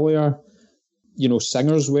of the earlier,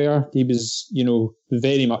 singers were. He was,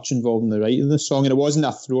 very much involved in the writing of the song, and it wasn't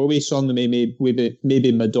a throwaway song that maybe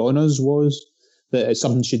Madonna's was. That it's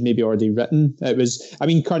something she'd maybe already written. It was. I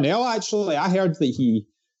mean, Cornell actually. I heard that he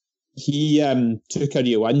took a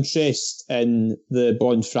real interest in the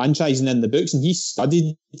Bond franchise and in the books, and he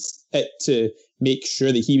studied it to make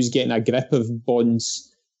sure that he was getting a grip of Bond's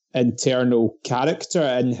internal character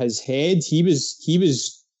in his head. He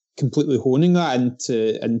was completely honing that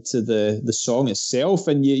into the song itself,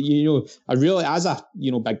 and I really, as a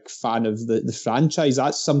big fan of the franchise,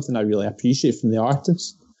 that's something I really appreciate from the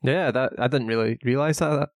artist. Yeah, that I didn't really realise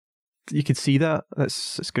that you could see that.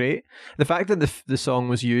 It's great. The fact that the song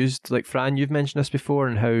was used, like Fran, you've mentioned this before,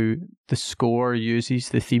 and how the score uses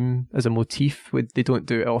the theme as a motif. They don't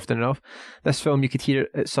do it often enough. This film, you could hear it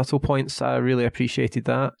at subtle points. I really appreciated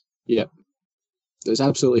that. Yeah, it was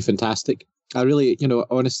absolutely fantastic. I really,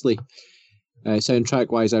 honestly,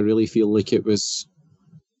 soundtrack-wise, I really feel like it was,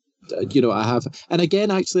 I have, and again,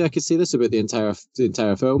 actually, I could say this about the entire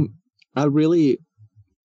film.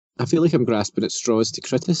 I feel like I'm grasping at straws to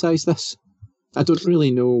criticise this. I don't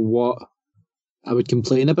really know what I would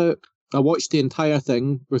complain about. I watched the entire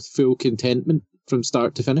thing with full contentment from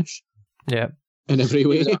start to finish. Yeah. In every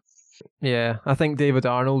way. Yeah, I think David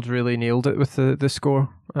Arnold really nailed it with the score.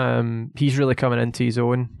 He's really coming into his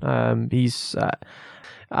own. He's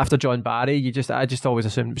after John Barry. I just always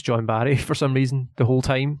assumed it was John Barry for some reason the whole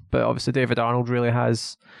time. But obviously David Arnold really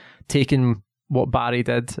has taken what Barry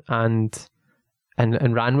did and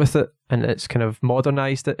ran with it, and it's kind of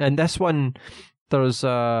modernised it. And this one, there's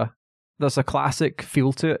a classic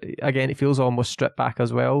feel to it. Again, it feels almost stripped back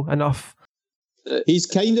as well enough. He's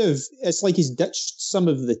it's like he's ditched some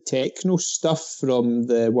of the techno stuff from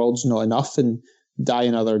The World's Not Enough and Die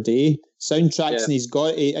Another Day soundtracks, and he's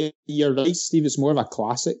got you're right, Steve, it's more of a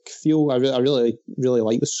classic feel. I really, really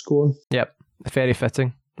like the score. Yep, very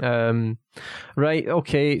fitting. Right,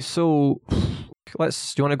 okay, so do you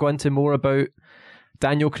want to go into more about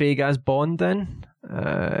Daniel Craig as Bond then?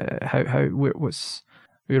 What's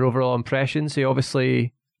your overall impressions? He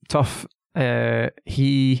obviously tough.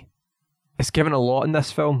 He is given a lot in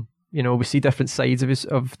this film. We see different sides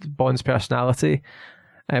of Bond's personality,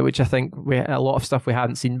 which I think a lot of stuff we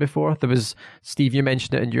hadn't seen before. There was, Steve, you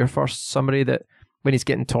mentioned it in your first summary, that when he's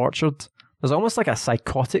getting tortured, there's almost like a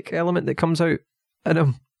psychotic element that comes out in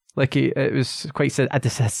him. Like it was quite a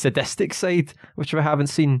sadistic side, which we haven't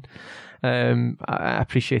seen. I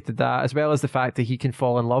appreciated that, as well as the fact that he can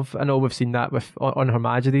fall in love. I know we've seen that on Her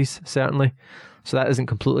Majesty's, certainly, so that isn't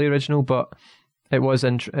completely original, but it was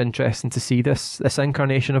interesting to see this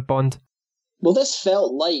incarnation of Bond. Well, this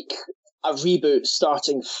felt like a reboot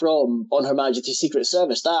starting from On Her Majesty's Secret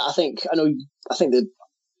Service. I think that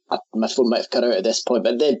my phone might have cut out at this point,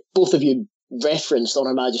 but both of you referenced On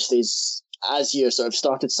Her Majesty's as you sort of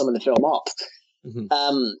started summing the film up. Mm-hmm.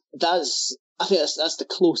 I think that's the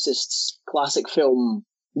closest classic film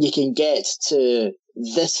you can get to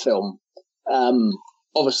this film.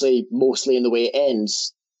 Obviously, mostly in the way it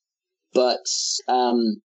ends. But,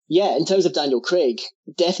 in terms of Daniel Craig,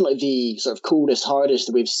 definitely the sort of coldest, hardest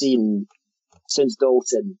that we've seen since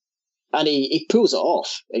Dalton. and he pulls it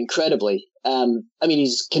off incredibly. I mean,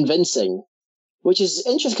 he's convincing, which is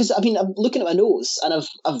interesting because I'm looking at my notes and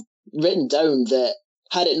I've written down that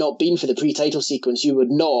had it not been for the pre-title sequence, you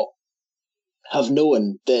would not have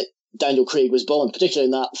known that Daniel Craig was Bond, particularly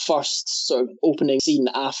in that first sort of opening scene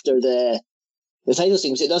after the title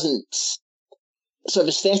sequence. It doesn't, sort of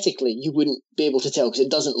aesthetically, you wouldn't be able to tell because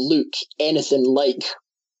it doesn't look anything like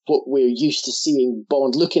what we're used to seeing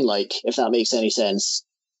Bond looking like, if that makes any sense.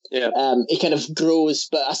 Yeah. It kind of grows,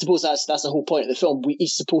 but I suppose that's the whole point of the film.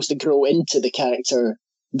 He's supposed to grow into the character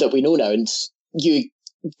that we know now, and you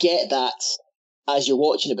get that as you're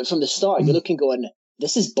watching it. But from the start, you're looking going,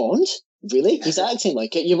 this is Bond? Really? He's acting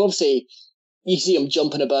like it. You see him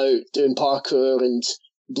jumping about, doing parkour and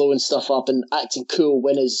blowing stuff up and acting cool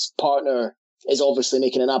when his partner is obviously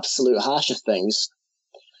making an absolute hash of things.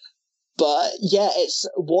 But yeah, it's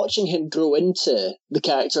watching him grow into the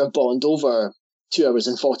character of Bond over 2 hours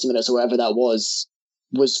and 40 minutes or whatever that was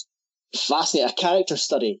fascinating. A character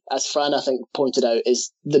study, as Fran, I think, pointed out,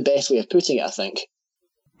 is the best way of putting it, I think.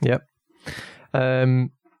 Yep.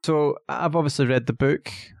 So I've obviously read the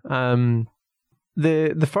book.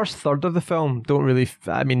 The first third of the film don't really.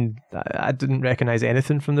 I mean, I didn't recognize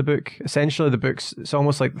anything from the book. Essentially, the book's. It's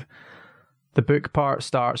almost like the book part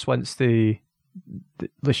starts once the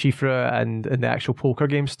Le Chiffre and the actual poker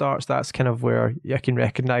game starts. That's kind of where you can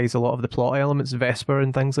recognize a lot of the plot elements, Vesper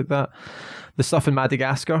and things like that. The stuff in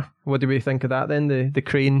Madagascar. What do we think of that then? The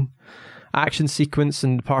crane action sequence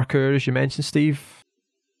and the parkour, as you mentioned, Steve.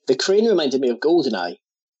 The crane reminded me of GoldenEye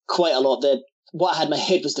quite a lot. What I had in my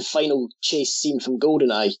head was the final chase scene from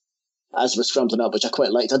GoldenEye as we're scrambling up, which I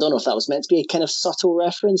quite liked. I don't know if that was meant to be a kind of subtle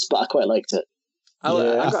reference, but I quite liked it.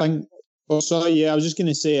 I think. Oh, sorry. Yeah, I was just going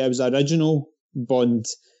to say it was original Bond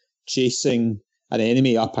chasing an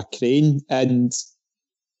enemy up a crane, and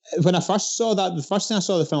when I first saw that, the first thing I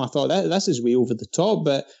saw the film, I thought this is way over the top.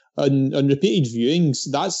 But on repeated viewings,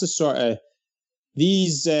 that's the sort of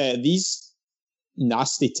these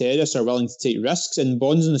nasty terrorists are willing to take risks, and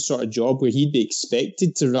Bond's in the sort of job where he'd be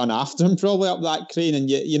expected to run after him probably up that crane, and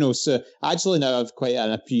yet, so actually now I've quite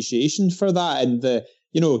an appreciation for that, and the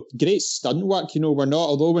great stunt work.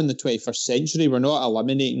 Although we're in the 21st century, we're not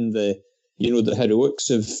eliminating the heroics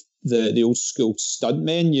of the old school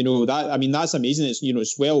stuntmen. That's amazing. It's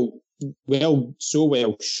it's so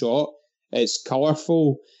well shot. It's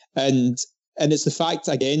colourful, and it's the fact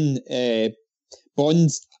again, Bond.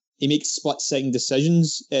 He makes split-second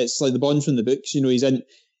decisions. It's like the Bond from the books.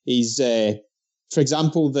 He's for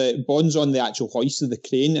example, the Bond's on the actual hoist of the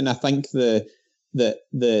crane, and I think the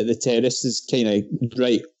terrorist is kind of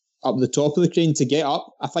right up the top of the crane to get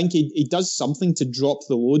up. I think he does something to drop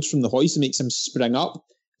the loads from the hoist and makes him spring up.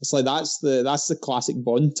 It's like that's the classic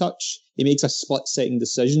Bond touch. He makes a split-second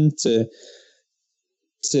decision to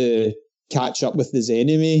catch up with his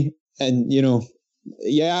enemy, and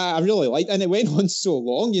yeah, I really liked it. And it went on so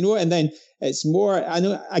long, and then it's more, I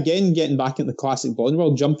know, again, getting back into the classic Bond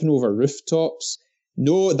world, jumping over rooftops.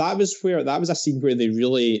 No, that was a scene where they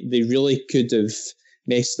really could have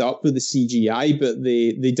messed up with the CGI, but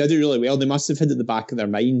they did it really well. They must have had at the back of their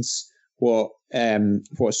minds what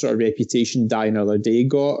sort of reputation Die Another Day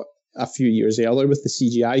got a few years earlier with the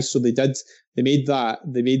CGI. So they made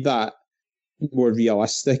that more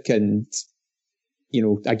realistic and,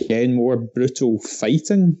 again, more brutal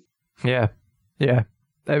fighting. Yeah. It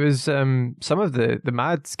was some of the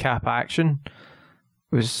madcap action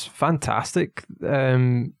was fantastic. We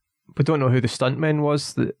don't know who the stuntman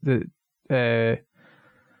was that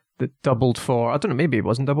doubled for. I don't know. Maybe it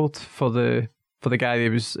wasn't doubled for the guy that it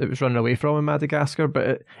was running away from in Madagascar.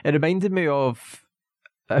 But it reminded me of.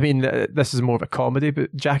 I mean, this is more of a comedy,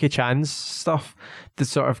 but Jackie Chan's stuff, the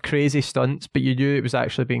sort of crazy stunts, but you knew it was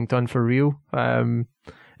actually being done for real.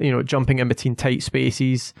 Jumping in between tight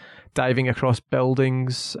spaces, diving across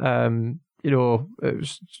buildings. It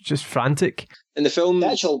was just frantic. In the film, the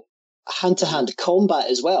actual hand-to-hand combat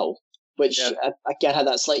as well, which again had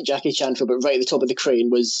that slight Jackie Chan feel, but right at the top of the crane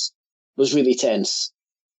was really tense.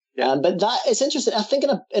 Yeah. But it's interesting. I think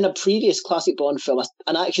in a previous classic Bond film,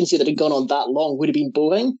 an action scene that had gone on that long would have been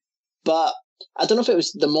boring. But I don't know if it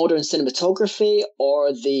was the modern cinematography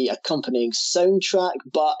or the accompanying soundtrack,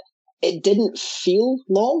 but it didn't feel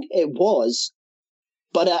long. It was.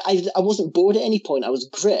 But I wasn't bored at any point. I was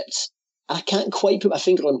gripped. I can't quite put my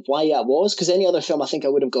finger on why that was, because any other film I think I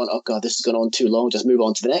would have gone, oh God, this has gone on too long, just move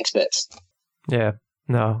on to the next bit. Yeah,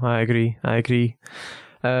 no, I agree.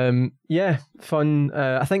 Yeah, fun.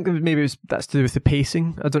 I think maybe that's to do with the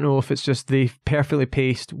pacing. I don't know if it's just they perfectly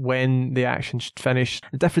paced when the action should finish.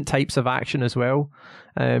 Different types of action as well.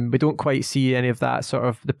 We don't quite see any of that sort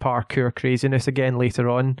of the parkour craziness again later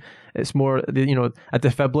on. It's more, a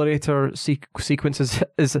defibrillator sequence is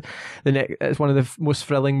it's one of the most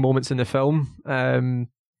thrilling moments in the film, and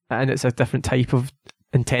it's a different type of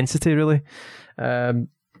intensity, really.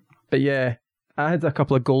 But yeah, I had a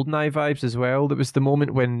couple of GoldenEye vibes as well. There was the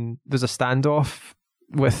moment when there's a standoff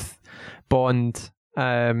with Bond,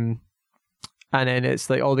 and then it's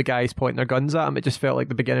like all the guys pointing their guns at him. It just felt like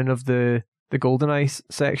the beginning of the GoldenEye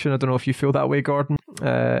section. I don't know if you feel that way, Gordon,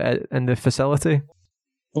 in the facility.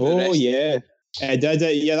 Oh, yeah. I did.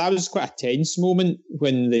 Yeah, that was quite a tense moment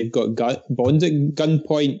when they've got Bond at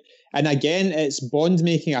gunpoint. And again, it's Bond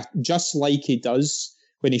making just like he does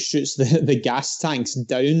when he shoots the gas tanks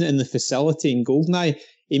down in the facility in GoldenEye.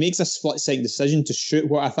 He makes a split-second decision to shoot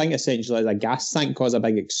what I think essentially is a gas tank, cause a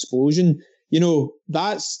big explosion.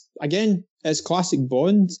 That's, again, it's classic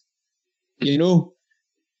Bond.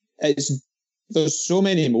 There's so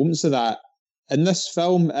many moments of that in this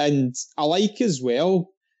film, and I like as well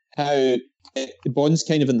how Bond's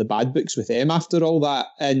kind of in the bad books with M after all that.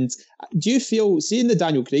 And do you feel, seeing the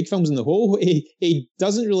Daniel Craig films in the whole, he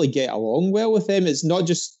doesn't really get along well with them? It's not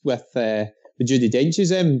just with Judi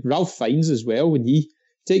Dench's M, Ralph Fiennes as well, when he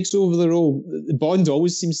takes over the role. Bond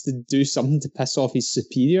always seems to do something to piss off his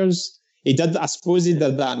superiors. I suppose he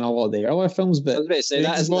did that in a lot of the earlier films, but I was about to say,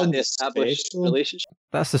 that isn't the established relationship.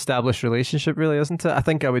 That's the established relationship, really, isn't it? I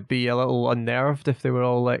think I would be a little unnerved if they were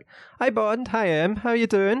all like, "Hi Bond, hi Em, how you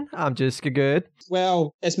doing? I'm just good."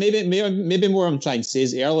 Well, it's maybe more I'm trying to say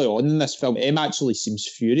is early on in this film, M actually seems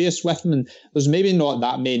furious with him, and there's maybe not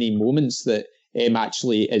that many moments that M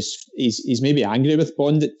actually he's maybe angry with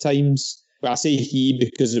Bond at times. Well, I say he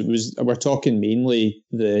because we're talking mainly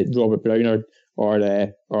the Robert Brown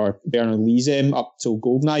or Bernard Lee's M up till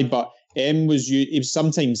GoldenEye, but M he was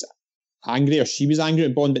sometimes angry, or she was angry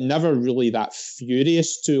at Bond, but never really that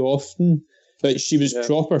furious too often. But she was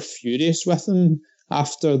proper furious with him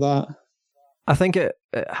after that. I think it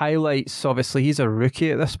highlights, obviously, he's a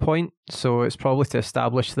rookie at this point, so it's probably to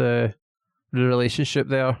establish the relationship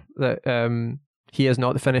there, that he is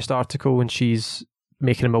not the finished article, and she's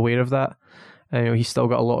making him aware of that. He's still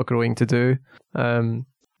got a lot of growing to do.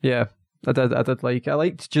 Yeah. I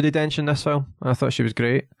liked Judi Dench in this film. I thought she was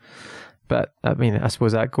great. But, I mean, I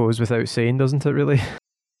suppose that goes without saying, doesn't it, really?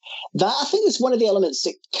 That, I think, is one of the elements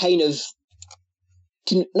that kind of,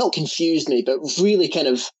 not confused me, but really kind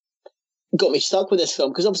of got me stuck with this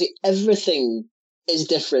film, because obviously everything is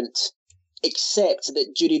different, except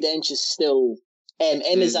that Judi Dench is still...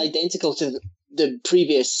 M is identical to the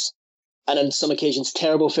previous, and on some occasions,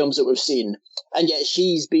 terrible films that we've seen. And yet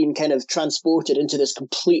she's been kind of transported into this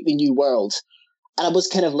completely new world. And I was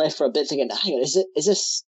kind of left for a bit thinking, hang on, is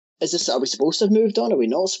this, are we supposed to have moved on? Are we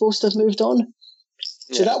not supposed to have moved on?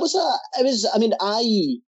 Yeah. So that was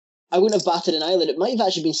I wouldn't have batted an eyelid. It might have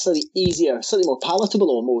actually been slightly easier, slightly more palatable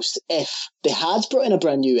almost, if they had brought in a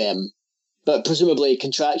brand new M. But presumably,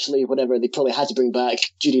 contractually, whatever, they probably had to bring back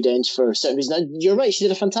Judi Dench for certain reasons. Now, you're right, she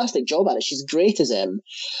did a fantastic job at it. She's great as M.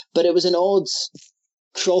 But it was an odd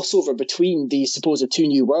crossover between these supposed two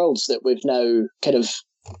new worlds that we've now kind of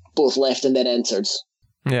both left and then entered.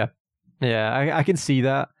 Yeah. Yeah, I can see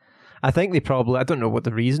that. I think they probably, I don't know what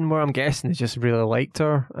the reason were. I'm guessing they just really liked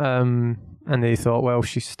her. And they thought, well,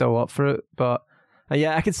 she's still up for it. But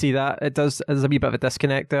yeah, I can see that. There's a wee bit of a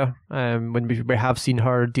disconnect there when we have seen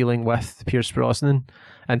her dealing with Pierce Brosnan,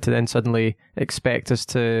 and to then suddenly expect us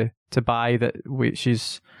to buy that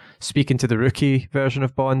she's speaking to the rookie version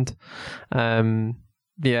of Bond.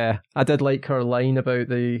 Yeah, I did like her line about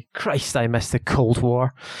Christ, I miss the Cold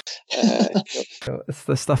War. It's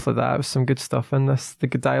the stuff like that. It was some good stuff in this. The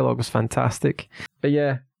good dialogue was fantastic. But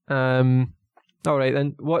yeah, all right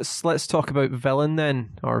then. Let's talk about villain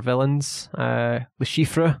then, or villains. Le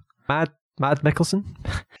Chiffre, Mad Mikkelsen.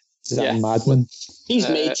 Is that a mad one? He's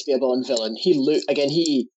made to be a Bond villain.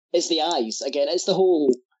 It's the eyes again. It's the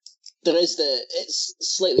whole. It's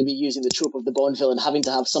slightly reusing the trope of the Bond villain having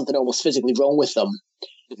to have something almost physically wrong with them.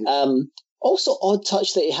 Also, odd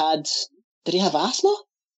touch that he had. Did he have asthma,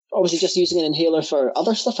 or was he just using an inhaler for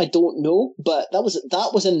other stuff? I don't know, but that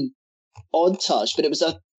was an odd touch. But it was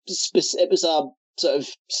a sort of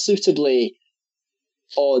suitably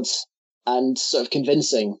odd and sort of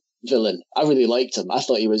convincing villain. I really liked him. I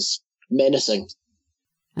thought he was menacing.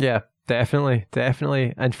 Yeah, definitely.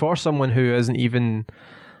 And for someone who isn't even,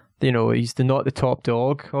 he's not the top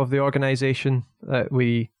dog of the organisation that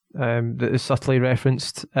is subtly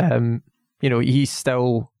referenced. He's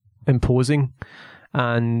still imposing,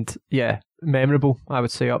 and yeah, memorable. I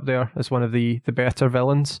would say up there as one of the better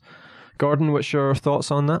villains. Gordon, what's your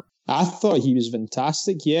thoughts on that? I thought he was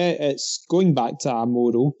fantastic. Yeah, it's going back to a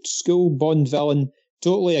more old school Bond villain.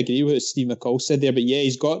 Totally agree with what Steve McCall said there, but yeah,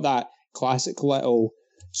 he's got that classic little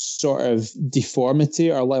sort of deformity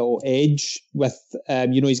or little edge with,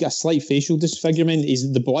 he's got a slight facial disfigurement.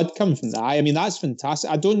 The blood coming from the eye. I mean, that's fantastic.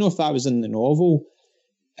 I don't know if that was in the novel,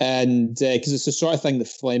 and because it's the sort of thing that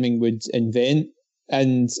Fleming would invent.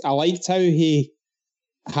 And I liked how he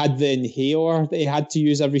had the inhaler that he had to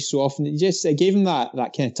use every so often. It gave him that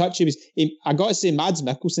kind of touch. I got to say, Mads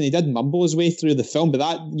Mikkelsen, he did mumble his way through the film, but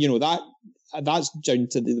that's down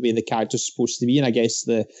to the way the character's supposed to be, and I guess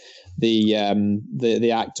the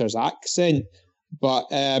actor's accent. But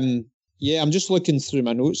I'm just looking through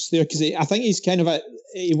my notes there because I think he's kind of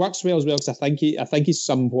he works well as well, because I think he's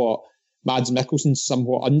somewhat, Mads Mikkelsen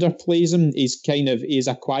somewhat underplays him. He's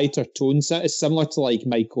a quieter tone. It's similar to like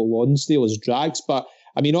Michael Lonsdale as Drax, but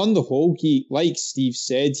I mean, on the whole, he, like Steve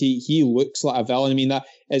said, he looks like a villain. I mean, that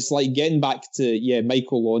it's like getting back to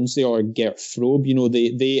Michael Lonsdale or Gert Frobe.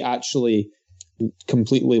 They actually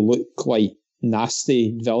completely look like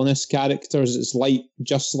nasty villainous characters. It's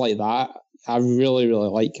just like that. I really, really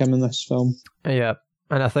like him in this film. Yeah,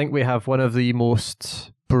 and I think we have one of the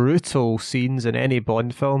most brutal scenes in any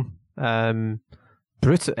Bond film.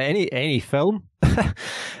 Brutal any film.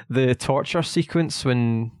 The torture sequence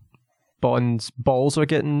when Bond's balls are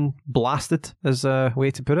getting blasted is a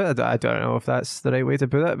way to put it. I don't know if that's the right way to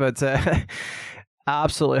put it, but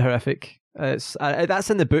absolutely horrific. That's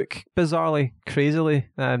in the book, bizarrely, crazily.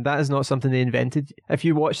 That is not something they invented. If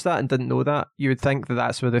you watched that and didn't know that, you would think that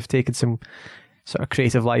that's where they've taken some sort of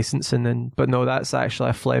creative licensing, but no, that's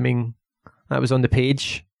actually a Fleming. That was on the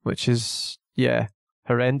page, which is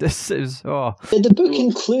horrendous. It was The book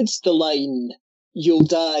includes the line, "You'll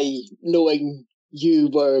die knowing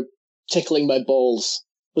you were tickling my balls."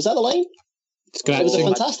 Was that the line? It was a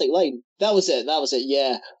fantastic line. That was it.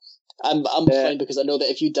 Yeah. I'm fine because I know that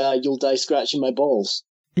if you die, you'll die scratching my balls.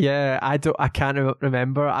 Yeah, I can't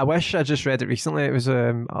remember. I wish I just read it recently. It was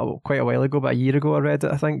quite a while ago, about a year ago I read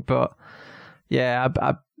it, I think. But yeah,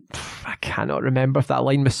 I cannot remember if that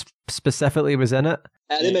line specifically was in it.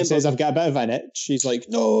 It says, "I've got a bit of an itch." She's like,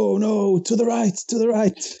 no, to the right.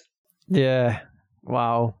 Yeah,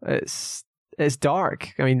 wow, it's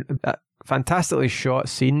dark. I mean, a fantastically shot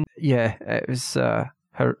scene. Yeah, it was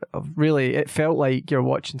really. It felt like you're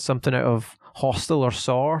watching something out of Hostel or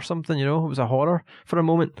Saw or something. It was a horror for a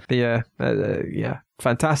moment. But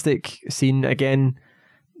fantastic scene again.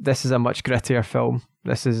 This is a much grittier film.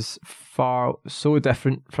 This is so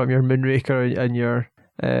different from your Moonraker and your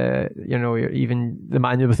even The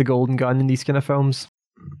Man with the Golden Gun in these kind of films.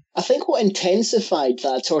 I think what intensified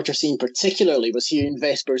that torture scene particularly was hearing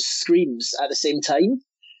Vesper's screams at the same time.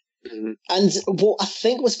 Mm-hmm. And what I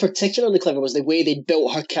think was particularly clever was the way they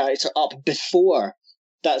built her character up before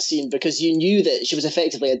that scene, because you knew that she was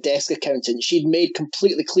effectively a desk accountant. She'd made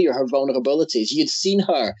completely clear her vulnerabilities. You'd seen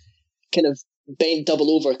her kind of bent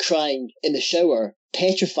double over crying in the shower,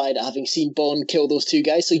 petrified at having seen Bond kill those two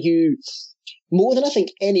guys. So you, more than I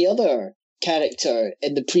think any other character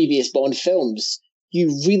in the previous Bond films, you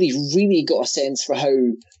really, really got a sense for how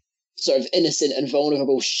sort of innocent and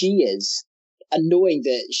vulnerable she is. And knowing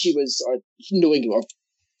that she was, or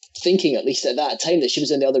thinking at least at that time that she was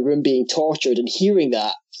in the other room being tortured, and hearing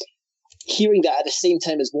that at the same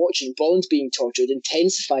time as watching Bond being tortured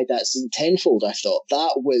intensified that scene tenfold. I thought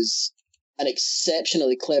that was an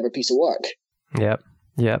exceptionally clever piece of work. Yep.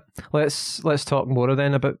 Let's talk more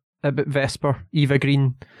then about Vesper. Eva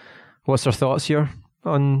Green, what's her thoughts here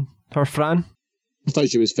on her Fran? I thought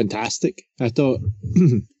she was fantastic. I thought,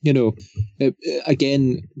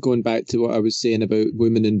 again, going back to what I was saying about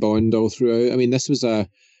women in Bond all throughout, I mean, this was a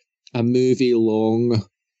movie-long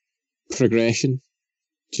progression.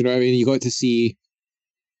 Do you know what I mean? You got to see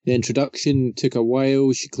the introduction, took a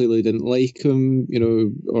while, she clearly didn't like him,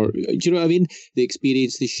 or, do you know what I mean? The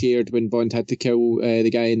experience they shared when Bond had to kill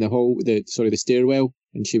the guy in the stairwell,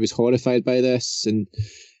 and she was horrified by this, and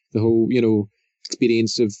the whole,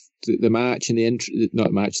 experience of the match and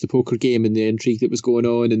the poker game and the intrigue that was going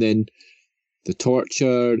on, and then the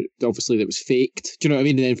torture, obviously that was faked. Do you know what I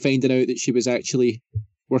mean? And then finding out that she was actually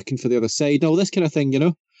working for the other side and all this kind of thing,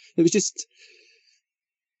 It was just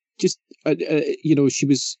she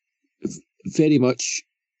was very much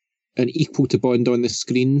an equal to Bond on the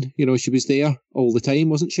screen. She was there all the time,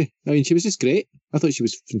 wasn't she? I mean, she was just great. I thought she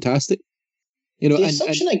was fantastic. The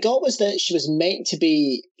assumption I got was that she was meant to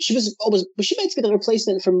be. Was she meant to be the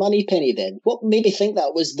replacement for Moneypenny then? What made me think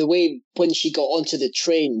that was the way when she got onto the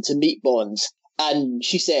train to meet Bond, and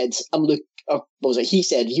she said, "I'm what was it? He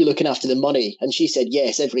said, "You looking after the money?" And she said,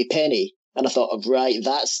 "Yes, every penny." And I thought, oh, right,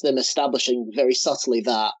 that's them establishing very subtly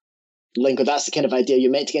that link, or that's the kind of idea you're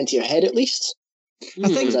meant to get into your head, at least.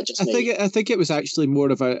 I think it was actually more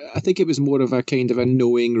of a. I think it was more of a kind of a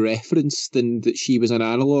knowing reference than that she was an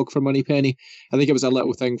analog for Moneypenny. I think it was a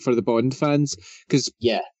little thing for the Bond fans because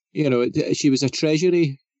she was a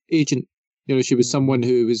treasury agent. She was someone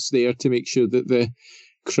who was there to make sure that the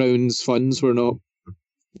Crown's funds were not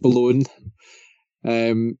blown.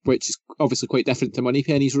 Which is obviously quite different to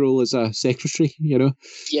Moneypenny's role as a secretary,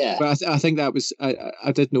 Yeah. But I think that was,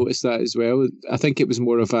 I did notice that as well. I think it was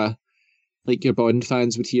more of a, like your Bond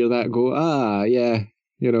fans would hear that and go, yeah,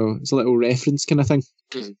 it's a little reference kind of thing.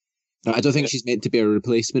 Mm. I don't think she's meant to be a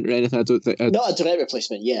replacement or anything. I don't think. Not a direct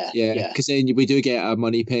replacement, yeah. Yeah, because then we do get a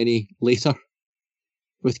Moneypenny later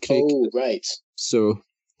with Craig. Oh, right. So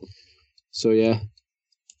yeah.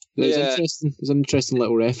 Interesting. It was an interesting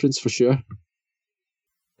little reference for sure.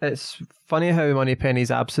 It's funny how Moneypenny's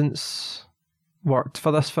absence worked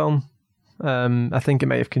for this film. I think it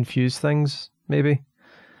might have confused things, maybe.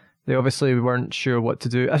 They obviously weren't sure what to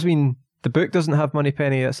do. I mean, the book doesn't have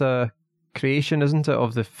Moneypenny. It's a creation, isn't it,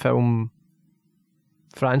 of the film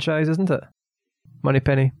franchise, isn't it?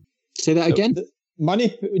 Moneypenny. Say that again? Do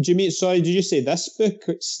you mean, sorry, did you say this book,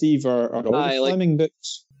 Steve, or all the Fleming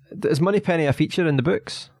books? Is Moneypenny a feature in the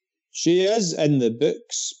books? She is in the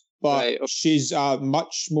books. But she's a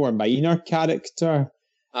much more minor character,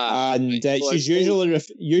 and she's usually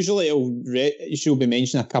she'll be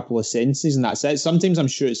mentioned a couple of sentences, and that's it. Sometimes I'm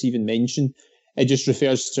sure it's even mentioned. It just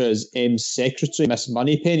refers to her as M's secretary, Miss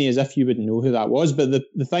Moneypenny, as if you wouldn't know who that was. But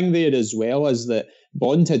the thing there as well is that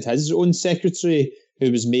Bond had his own secretary,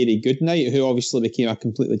 who was Mary Goodnight, who obviously became a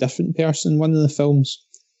completely different person in one of the films.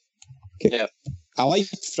 Yeah. I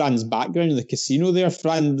liked Fran's background in the casino there.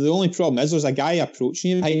 Fran, the only problem is there's a guy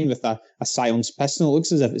approaching you behind with a silenced pistol. It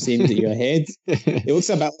looks as if it's aimed at your head. It looks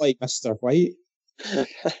a bit like Mr. White.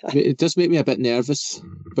 It does make me a bit nervous,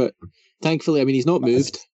 but thankfully, I mean, he's not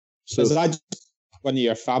moved. So is that just one of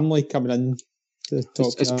your family coming in to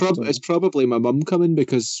talk? It's probably my mum coming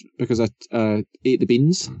because I ate the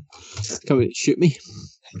beans. Coming to shoot me.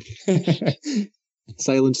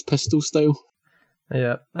 Silenced pistol style.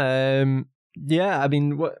 Yeah. Yeah, I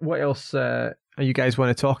mean, what else are you guys want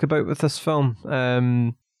to talk about with this film?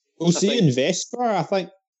 In Vesper, I think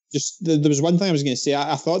just there was one thing I was going to say.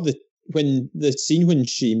 I thought that when the scene when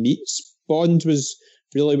she meets Bond was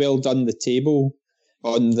really well done. The table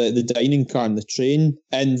on the dining car and the train,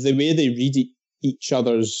 and the way they read each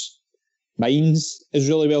other's minds is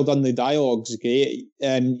really well done. The dialogue's great.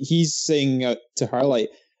 He's saying to her, like,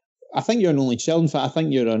 I think you're an only child. In fact, I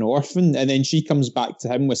think you're an orphan. And then she comes back to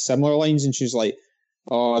him with similar lines, and she's like,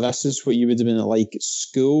 "Oh, this is what you would have been like at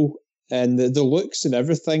school." And the looks and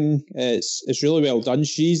everything, it's really well done.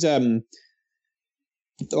 She's also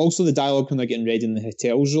the dialogue when they're getting ready in the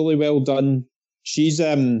hotel is really well done. She's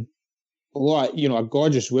a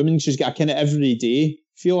gorgeous woman. She's got a kind of everyday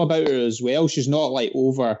feel about her as well. She's not like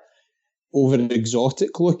over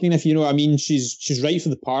exotic looking, if you know what I mean. She's right for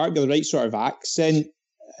the part, got the right sort of accent.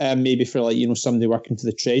 Maybe for somebody working for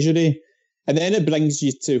the Treasury. And then it brings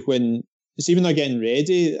you to when it's even they're getting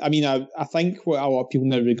ready. I mean, I think what a lot of people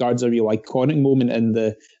now regards a real iconic moment in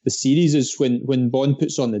the series is when Bond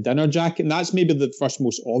puts on the dinner jacket. And that's maybe the first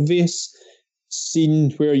most obvious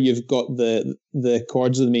scene where you've got the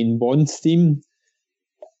chords of the main Bond theme.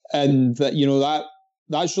 And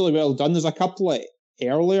that's really well done. There's a couple of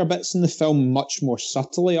earlier bits in the film, much more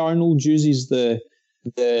subtly. Arnold uses the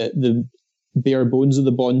bare bones of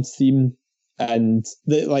the Bond theme, and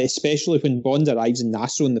especially when Bond arrives in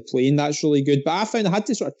Nassau in the plane, that's really good. But I found I had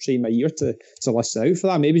to sort of train my ear to listen out for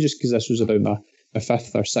that, maybe just because this was about my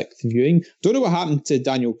fifth or sixth viewing. Don't know what happened to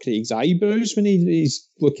Daniel Craig's eyebrows when he's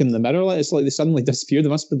looking in the mirror. It's like they suddenly disappeared. It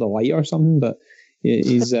must be the light or something, but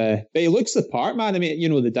he's but he looks the part, man. I mean,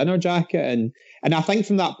 the dinner jacket, and I think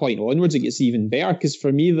from that point onwards it gets even better, because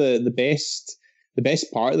for me the best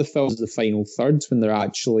part of the film is the final third when they're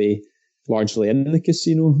actually largely in the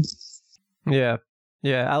casino. Yeah,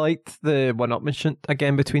 I liked the one-upmanship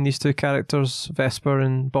again between these two characters, Vesper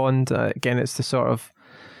and Bond. Again, it's the sort of,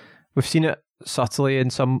 we've seen it subtly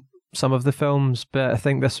in some of the films, but I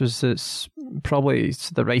think this was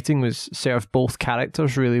the writing was served both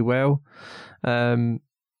characters really well, and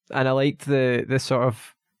I liked the sort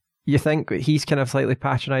of, you think he's kind of slightly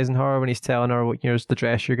patronising her when he's telling her, here's the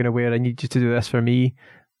dress you're going to wear, I need you to do this for me.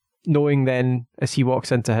 Knowing then, as he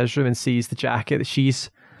walks into his room and sees the jacket that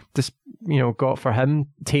she's just, got for him,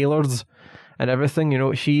 tailored and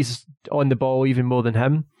everything, she's on the ball even more than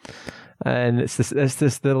him. And it's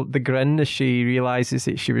the grin as she realizes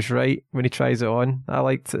that she was right when he tries it on. I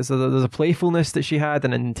liked it. So there's a playfulness that she had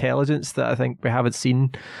and an intelligence that I think we haven't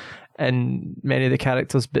seen in many of the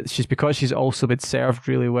characters, but she's also been served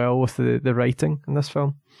really well with the writing in this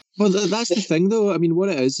film. Well, that's the thing, though. I mean, what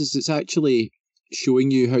it is it's actually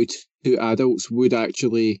showing you how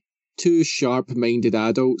two sharp-minded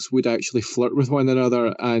adults would actually flirt with one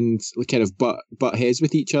another and kind of butt heads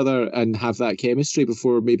with each other and have that chemistry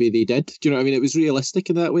before maybe they did. Do you know what I mean? It was realistic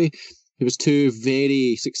in that way. It was two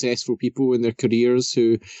very successful people in their careers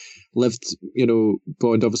who lived,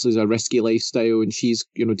 Bond obviously is a risky lifestyle, and she's,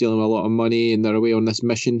 dealing with a lot of money, and they're away on this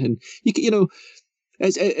mission. And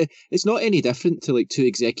it's not any different to like two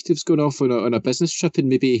executives going off on a business trip and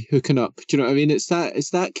maybe hooking up. Do you know what I mean? It's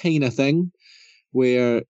that kind of thing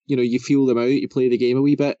where you feel them out, you play the game a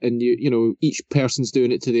wee bit, and each person's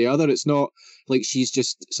doing it to the other. It's not like she's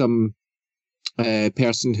just some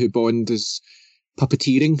person who Bond is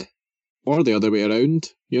puppeteering, or the other way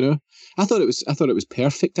around. I thought it was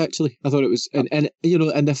perfect, actually. I thought it was,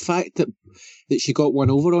 and the fact that she got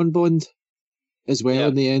one over on Bond as well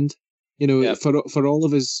in the end. For all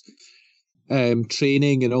of his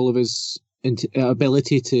training and all of his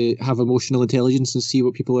ability to have emotional intelligence and see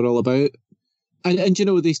what people are all about. And they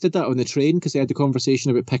did that on the train because they had the conversation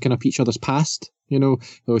about picking up each other's past.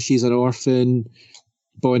 She's an orphan.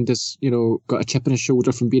 Bond has, got a chip in his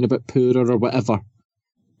shoulder from being a bit poorer or whatever.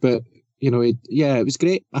 But, it was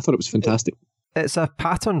great. I thought it was fantastic. It's a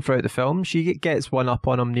pattern throughout the film. She gets one up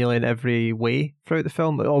on him nearly in every way throughout the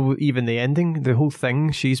film, or even the ending. The whole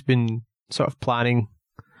thing, she's been sort of planning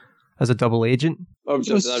as a double agent.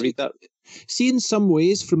 Did I read that? See, in some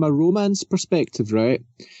ways, from a romance perspective, right,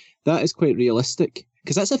 that is quite realistic,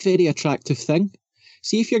 because that's a very attractive thing.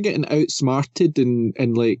 See, if you're getting outsmarted and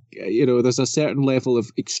there's a certain level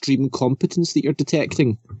of extreme competence that you're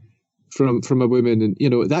detecting from a woman, and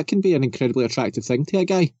that can be an incredibly attractive thing to a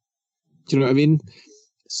guy. Do you know what I mean?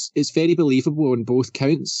 It's very believable on both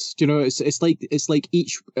counts. Do you know? It's like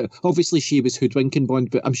each. Obviously, she was hoodwinking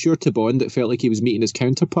Bond, but I'm sure to Bond it felt like he was meeting his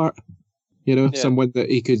counterpart. Someone that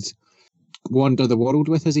he could wander the world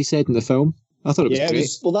with, as he said in the film. I thought it was great.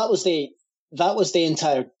 That was the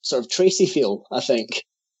entire sort of Tracy feel, I think.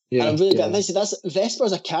 Yeah, and I'm really glad. That's Vesper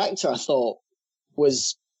as a character. I thought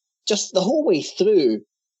was just the whole way through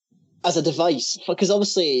as a device, because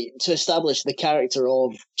obviously to establish the character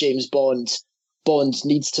of James Bond, Bond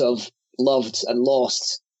needs to have loved and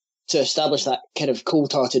lost to establish that kind of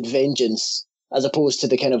cold-hearted vengeance, as opposed to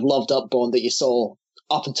the kind of loved-up Bond that you saw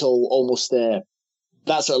up until almost that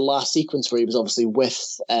sort of last sequence where he was obviously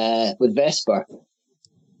with Vesper.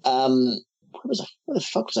 Where the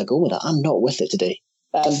fuck was I going with that? I'm not with it today.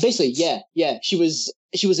 Basically, she was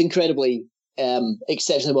incredibly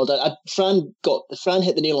exceptionally well done. Fran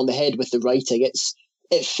hit the nail on the head with the writing.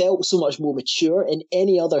 It felt so much more mature. In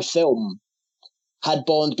any other film, had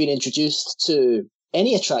Bond been introduced to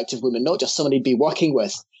any attractive woman, not just somebody he'd be working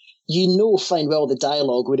with, fine well the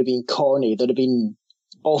dialogue would have been corny. There'd have been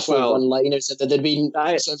awful one-liners. There'd have been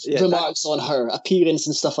remarks on her appearance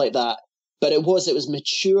and stuff like that. But it was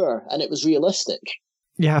mature and it was realistic.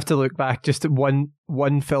 You have to look back just at one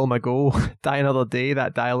film ago, Die Another Day,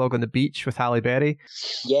 that dialogue on the beach with Halle Berry.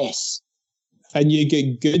 Yes. And you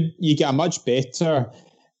get a much better,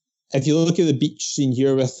 if you look at the beach scene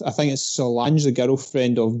here with, I think it's Solange, the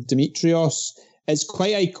girlfriend of Demetrios, it's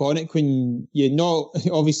quite iconic when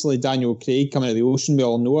obviously Daniel Craig coming out of the ocean we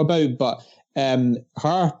all know about, but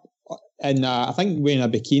her, and I think wearing a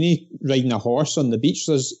bikini, riding a horse on the beach,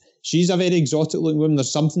 she's a very exotic looking woman.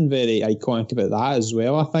 There's something very iconic about that as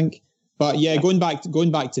well, I think. But yeah, going back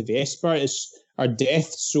to Vesper, it's her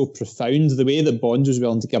death so profound, the way that Bond was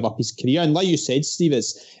willing to give up his career. And like you said, Steve,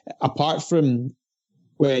 it's apart from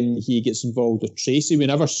when he gets involved with Tracy, we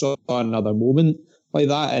never saw another moment like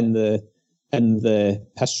that in the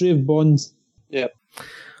history of Bond. Yeah.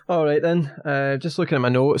 All right then. Just looking at my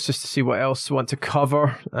notes just to see what else I want to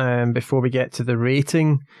cover before we get to the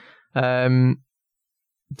rating. Very,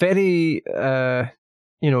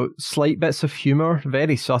 slight bits of humour,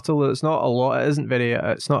 very subtle. It's not a lot.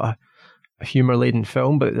 It's not a humour-laden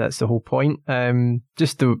film, but that's the whole point. When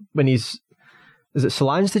he's, is it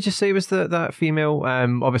Solange? Did you say was that female?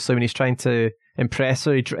 Obviously, when he's trying to impress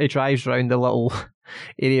her, he drives around the little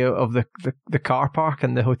area of the car park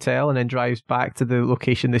and the hotel, and then drives back to the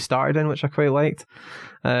location they started in, which I quite liked.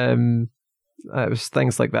 It was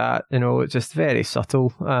things like that, just very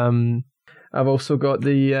subtle. I've also got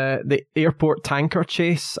the airport tanker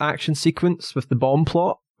chase action sequence with the bomb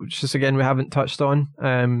plot, which is, again, we haven't touched on.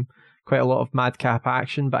 Quite a lot of madcap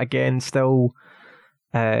action, but again, still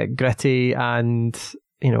gritty and,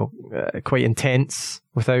 quite intense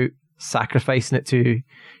without sacrificing it to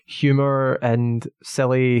humor and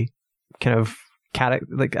silly kind of character.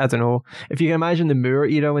 Like, I don't know, if you can imagine the Moore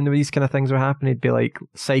era when these kind of things were happening, it'd be like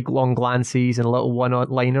sidelong glances and little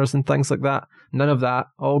one-liners and things like that. None of that,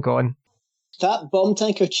 all gone. That bomb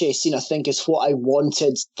tanker chase scene, I think, is what I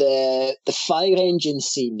wanted. The fire engine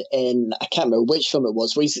scene in, I can't remember which film it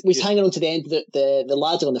was, where he's hanging on to the end of the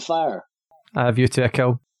ladder on the fire. View to a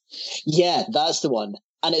Kill. Yeah, that's the one.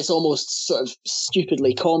 And it's almost sort of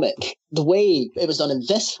stupidly comic. The way it was done in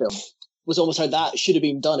this film was almost how that should have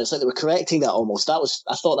been done. It's like they were correcting that almost. I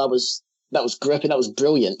thought that was gripping, that was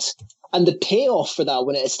brilliant. And the payoff for that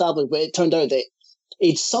when it turned out that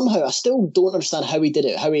he'd somehow, I still don't understand how he did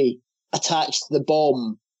it, how he attached the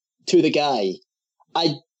bomb to the guy.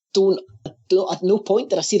 At no point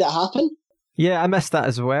did I see that happen. Yeah, I missed that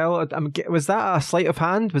as well. Was that a sleight of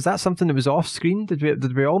hand? Was that something that was off screen? Did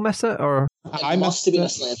we all miss it? Or it must have been a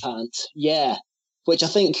sleight of hand. Yeah, which I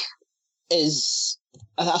think is.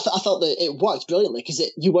 I thought that it worked brilliantly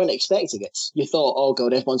because you weren't expecting it. You thought, oh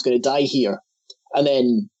god, everyone's going to die here, and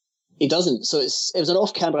then he doesn't. So it was an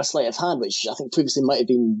off-camera sleight of hand, which I think previously might have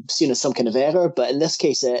been seen as some kind of error, but in this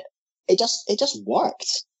case, it just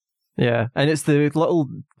worked. Yeah, and it's the little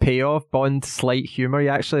payoff, Bond slight humour. He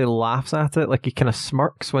actually laughs at it, like he kind of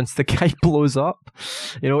smirks once the guy blows up.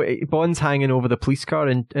 Bond's hanging over the police car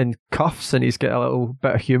in cuffs, and he's got a little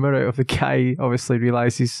bit of humour out of the guy. Obviously,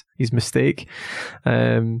 realises his mistake.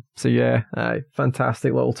 So yeah,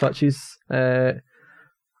 fantastic little touches.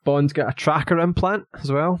 Bond's got a tracker implant as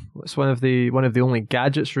well. It's one of the only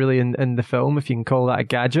gadgets really in the film, if you can call that a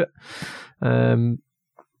gadget.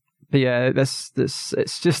 But yeah, it's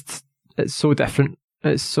so different.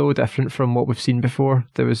 It's so different from what we've seen before.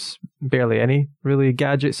 There was barely any really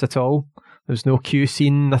gadgets at all. There was no Q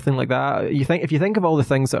scene, nothing like that. If you think of all the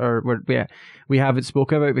things that we haven't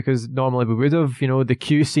spoken about because normally we would have, the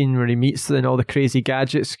Q scene where he meets and all the crazy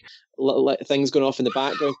gadgets, little things going off in the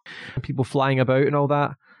background, people flying about and all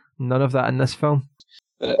that. None of that in this film.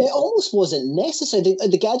 It almost wasn't necessary.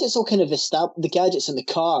 The gadgets all kind of the gadgets in the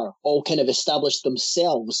car all kind of established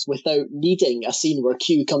themselves without needing a scene where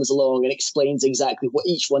Q comes along and explains exactly what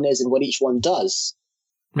each one is and what each one does.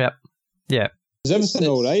 Yep. Yeah. Is everything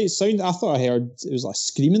all right? I thought I heard it was like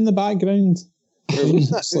scream in the background.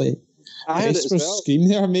 Like, I heard it as well. Scream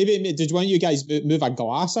there. Maybe did one of you guys move a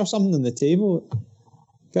glass or something on the table?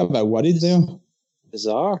 Got a bit worried there.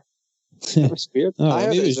 Bizarre. That was weird. I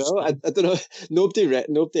heard it as well. I don't know.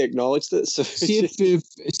 Nobody acknowledged it. So see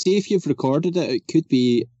if you've recorded it. It could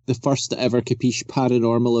be the first ever Capiche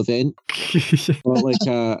paranormal event. Like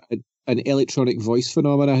an electronic voice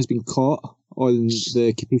phenomena has been caught on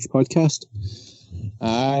the Capiche podcast.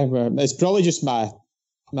 It's probably just my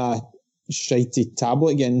shitey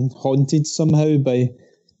tablet getting haunted somehow by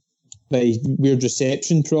weird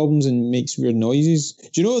reception problems and makes weird noises.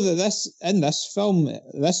 Do you know that in this film,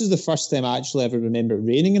 this is the first time I actually ever remember it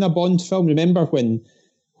raining in a Bond film? Remember when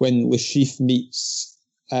Le Chiffre meets,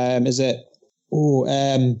 trying to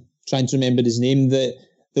remember his name, the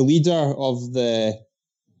leader of the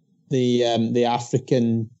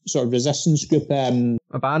African sort of resistance group,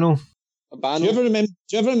 Abano. Do you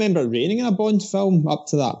ever remember it raining in a Bond film up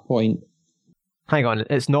to that point? Hang on,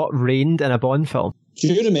 it's not rained in a Bond film. Do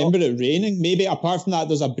you remember it raining? Maybe apart from that,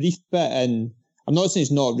 there's a brief bit, and I'm not saying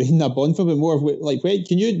it's not raining in a Bond film, but more like,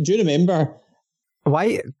 do you remember?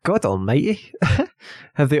 Why, God Almighty,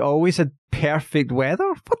 have they always had perfect weather?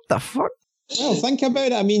 What the fuck? Well, think about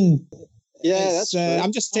it. I mean, yeah, that's.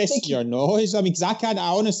 I'm just testing your knowledge. I mean, because I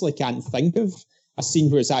honestly can't think of a scene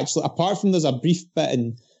where it's actually, apart from there's a brief bit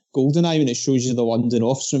in GoldenEye when it shows you the London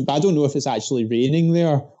office room, but I don't know if it's actually raining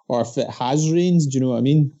there or if it has rained. Do you know what I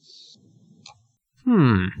mean?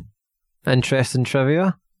 Interesting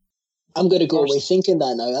trivia. I'm going to go away thinking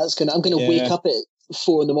that now. I'm going to wake up at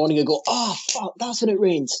 4 a.m. and go, oh, fuck, that's when it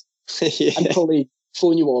rained. Yeah. And probably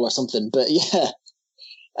phone you all or something. But yeah,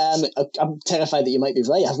 I'm terrified that you might be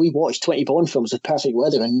right. Have we watched 20 Bond films with perfect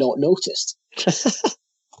weather and not noticed?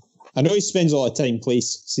 I know he spends a lot of time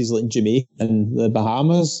places like Jamaica and the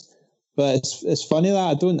Bahamas, but it's funny that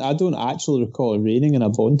I don't actually recall it raining in a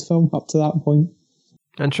Bond film up to that point.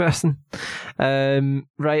 Interesting.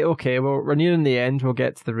 Right, okay, well, we're nearing the end. We'll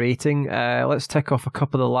get to the rating. Let's tick off a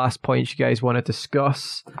couple of the last points you guys want to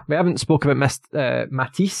discuss. We haven't spoken about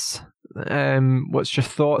Matisse. What's your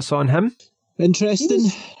thoughts on him?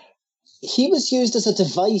 Interesting. He was used as a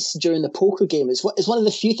device during the poker game. It's one of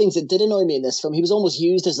the few things that did annoy me in this film. He was almost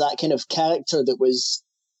used as that kind of character that was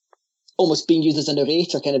almost being used as a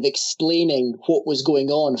narrator, kind of explaining what was going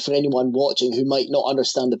on for anyone watching who might not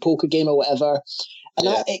understand the poker game or whatever. And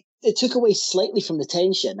it took away slightly from the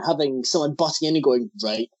tension, having someone butting in and going,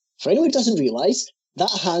 right, for anyone who doesn't realise,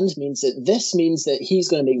 that hand means that this means that he's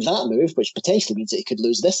going to make that move, which potentially means that he could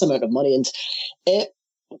lose this amount of money. And it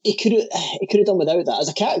could have done without that. As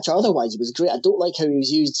a character, otherwise, he was great. I don't like how he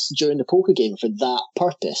was used during the poker game for that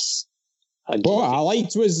purpose. What I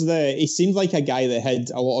liked was he seemed like a guy that had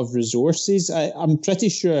a lot of resources. I'm pretty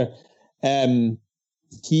sure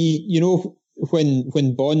he,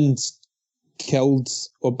 when Bond killed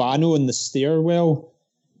Urbano in the stairwell,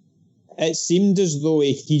 it seemed as though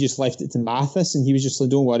he just left it to Mathis and he was just like,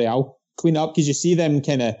 don't worry, I'll clean up. Because you see them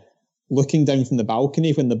kind of looking down from the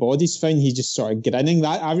balcony when the body's found, he's just sort of grinning.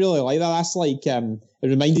 That I really like that. That's like, it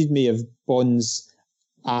reminded me of Bond's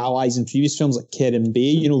allies in previous films like Karen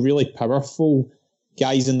Bay, really powerful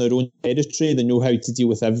guys in their own territory. They know how to deal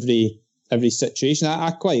with every situation.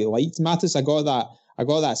 I quite liked Mathis. I got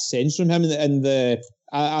that sense from him, and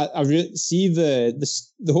see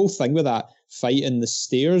the whole thing with that fight in the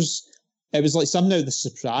stairs. It was like something out of The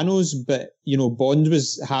Sopranos, but Bond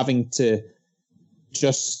was having to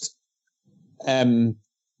just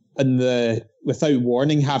without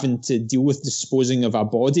warning, having to deal with disposing of a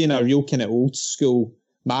body in a real kind of old school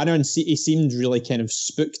manner, and he seemed really kind of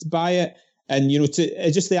spooked by it. And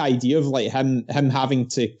just the idea of like him having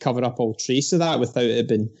to cover up all trace of that without it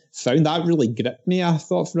being found, that really gripped me, I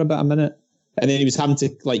thought, for about a minute. And then he was having to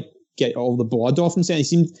like get all the blood off him.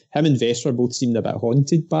 Him and Vesper both seemed a bit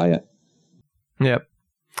haunted by it. Yep.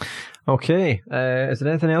 Okay. Is there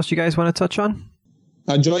anything else you guys want to touch on?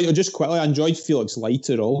 I enjoyed Felix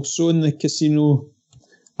Leiter also in the Casino.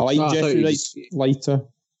 I liked Jeffrey Wright's Leiter.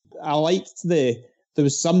 I liked it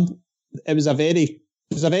was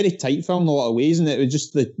a very tight film in a lot of ways, and it was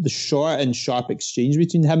just the short and sharp exchange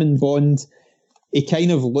between him and Bond. He kind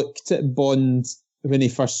of looked at Bond when he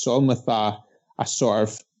first saw him with a sort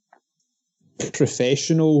of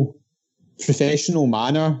professional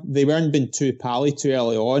manner. They weren't being too pally too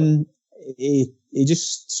early on. He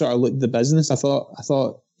just sort of looked the business. I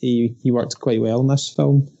thought he worked quite well in this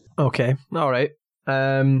film. Okay, all right.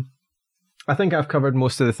 I think I've covered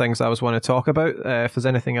most of the things I was want to talk about. If there's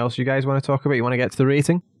anything else you guys want to talk about, you want to get to the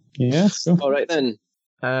rating? Yeah. Sure. All right then.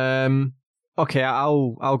 Okay,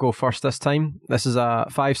 I'll go first this time. This is a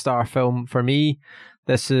 5-star film for me.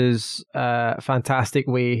 This is a fantastic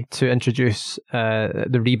way to introduce the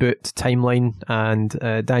reboot timeline and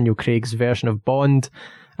Daniel Craig's version of Bond.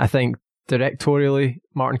 I think directorially,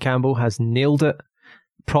 Martin Campbell has nailed it.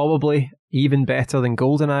 Probably even better than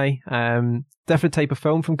GoldenEye. Different type of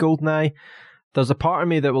film from GoldenEye. There's a part of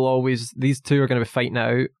me that will always, these two are going to be fighting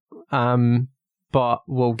it out. But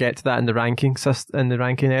we'll get to that in the ranking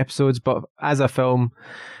episodes. But as a film,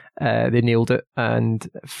 they nailed it, and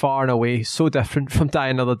far and away so different from Die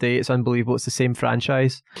Another Day. It's unbelievable. It's the same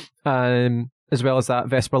franchise, as well as that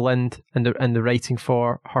Vesper Lynd and the writing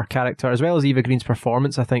for her character, as well as Eva Green's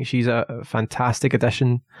performance. I think she's a fantastic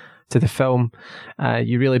addition to the film.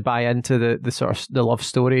 You really buy into the sort of the love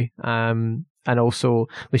story, and also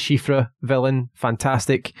Le Chiffre villain,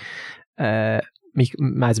 fantastic.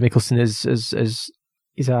 Mads Mikkelsen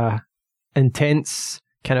is a intense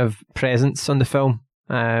kind of presence on the film,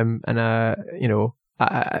 and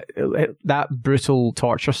that brutal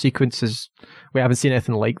torture sequence we haven't seen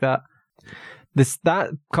anything like that.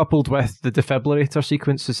 That coupled with the defibrillator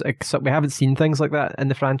sequences, we haven't seen things like that in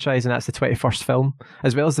the franchise, and that's the 21st film,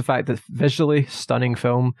 as well as the fact that visually stunning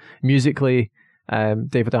film, musically,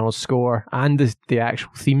 David Arnold's score and the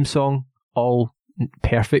actual theme song, all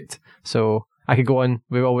perfect. So I could go on.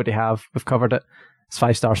 We've covered it. It's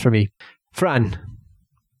 5 stars for me. Fran,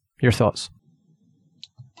 your thoughts?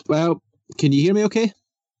 Well, can you hear me okay?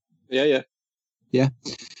 Yeah.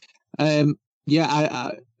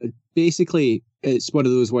 I basically, it's one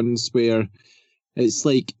of those ones where it's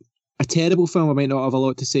like a terrible film I might not have a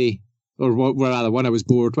lot to say, or rather one I was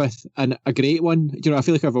bored with, and a great one. I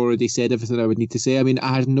feel like I've already said everything I would need to say. I mean,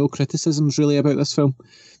 I had no criticisms really about this film.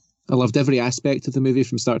 I loved every aspect of the movie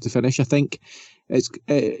from start to finish. I think it's,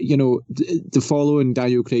 the following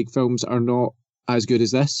Daniel Craig films are not as good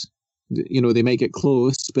as this. They might get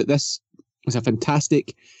close, but this was a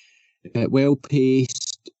fantastic,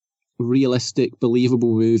 well-paced, realistic,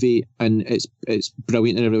 believable movie, and it's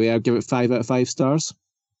brilliant in every way. I'd give it 5 out of 5 stars.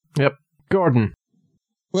 Yep. Gordon?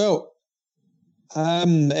 Well,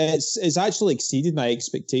 it's actually exceeded my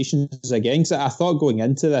expectations again, because I thought going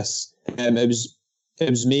into this, it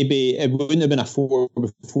wouldn't have been a 4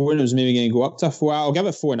 before, and it was maybe going to go up to a 4. I'll give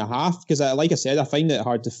it 4.5, because like I said, I find it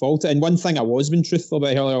hard to fault it. And one thing I was being truthful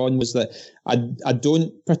about earlier on was that I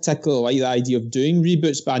don't particularly like the idea of doing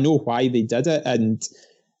reboots, but I know why they did it, and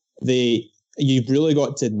they you've really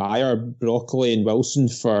got to admire Broccoli and Wilson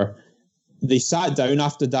for. They sat down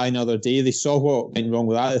after Die Another Day. They saw what went wrong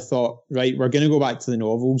with that. They thought, right, we're going to go back to the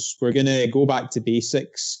novels. We're going to go back to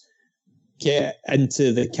basics, get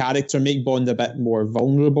into the character, make Bond a bit more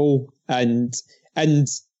vulnerable, and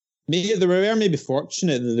maybe they were maybe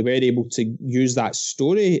fortunate that they were able to use that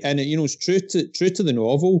story. And it's true to the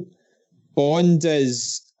novel. Bond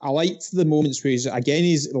is. I liked the moments where he's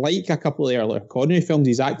like a couple of earlier Connery films.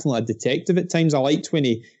 He's acting like a detective at times. I liked when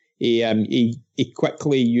he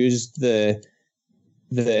quickly used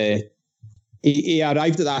he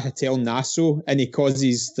arrived at that hotel Nassau and he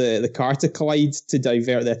causes the car to collide to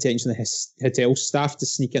divert the attention of his hotel staff to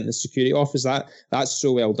sneak into the security office. That's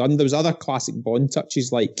so well done. There was other classic Bond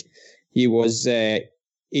touches, like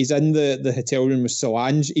he's in the hotel room with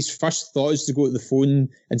Solange. His first thought is to go to the phone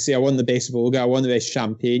and say, I want the best vodka, I want the best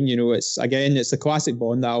champagne. It's the classic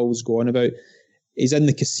Bond that I always go on about. He's in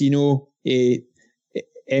the casino.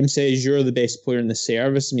 M says, you're the best player in the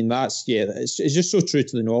service. I mean, it's just so true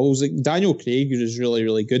to the novels. Like, Daniel Craig is really,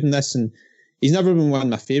 really good in this, and he's never been one of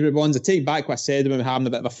my favourite Bonds. I take back what I said about having a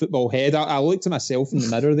bit of a football head. I looked at myself in the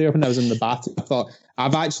mirror there when I was in the bath. I thought,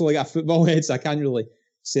 I've actually got a football head, so I can't really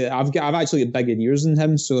say that. I've actually got bigger ears than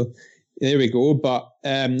him, so there we go. But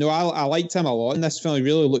no, I liked him a lot in this film. He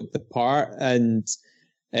really looked the part, and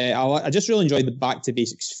I just really enjoyed the back to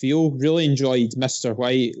basics feel. Really enjoyed Mr.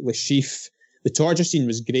 White, Le Chiffre. The torture scene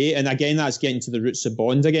was great, and again, that's getting to the roots of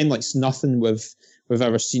Bond again. Like, it's nothing we've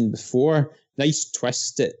ever seen before. Nice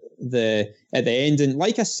twist at the end, and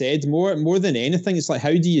like I said, more than anything, it's like,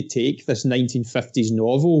 how do you take this 1950s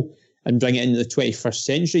novel and bring it into the 21st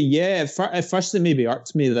century? Yeah, at first it maybe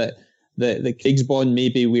irked me that Craig's Bond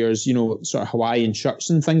maybe wears sort of Hawaiian shirts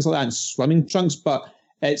and things like that and swimming trunks, but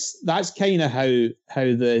that's kind of how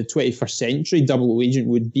the 21st century double agent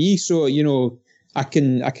would be. So I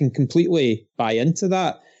can completely buy into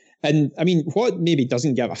that. And I mean, what maybe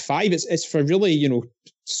doesn't give a 5, it's for really,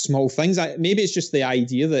 small things. Maybe it's just the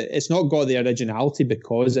idea that it's not got the originality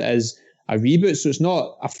because it is a reboot. So it's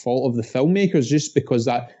not a fault of the filmmakers, just because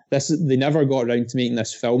they never got around to making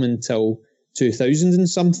this film until 2000 and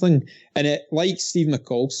something. And it, like Steve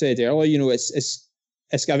McCall said earlier, it's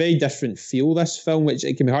got a very different feel, this film, which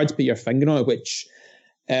it can be hard to put your finger on it, which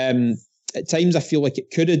at times I feel like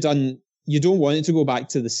it could have done. You don't want it to go back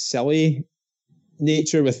to the silly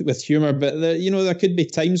nature with humour, but there could be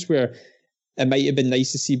times where it might have been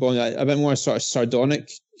nice to see Bond a bit more sort of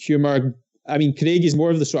sardonic humour. I mean, Craig is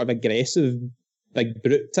more of the sort of aggressive, big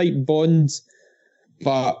brute type Bond,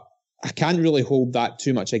 but I can't really hold that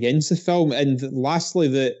too much against the film. And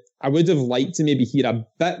lastly, I would have liked to maybe hear a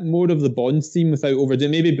bit more of the Bond theme without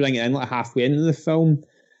overdoing, maybe bring it in like halfway into the film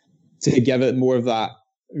to give it more of that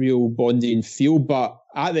real Bondian feel. But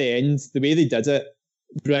at the end, the way they did it,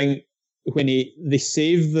 when they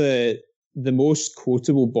save the most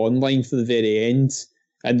quotable Bond line for the very end,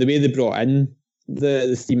 and the way they brought in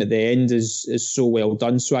the theme at the end is so well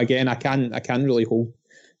done. So again, I can't really hold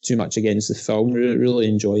too much against the film. Really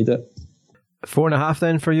enjoyed it. 4.5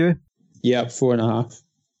 then for you? Yeah, 4.5.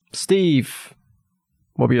 Steve,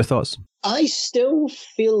 what were your thoughts? I still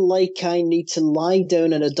feel like I need to lie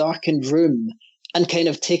down in a darkened room and kind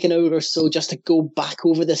of take an hour or so just to go back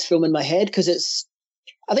over this film in my head, because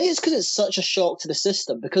I think it's because it's such a shock to the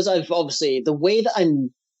system, because I've obviously,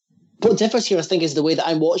 what differs here, I think, is the way that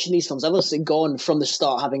I'm watching these films. I've obviously gone from the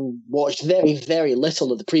start, having watched very, very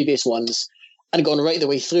little of the previous ones, and gone right the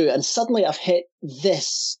way through, and suddenly I've hit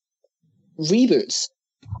this reboot,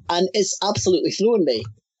 and it's absolutely thrown me,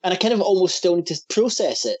 and I kind of almost still need to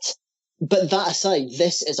process it. But that aside,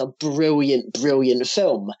 this is a brilliant, brilliant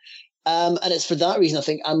film. And it's for that reason I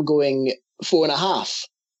think I'm going 4.5.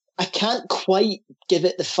 I can't quite give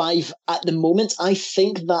it the 5 at the moment. I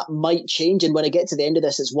think that might change, and when I get to the end of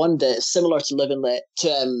this, it's one that, similar to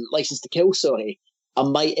License to Kill, I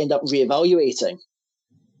might end up reevaluating.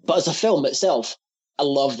 But as a film itself, I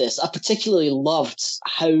love this. I particularly loved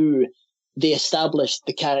how they established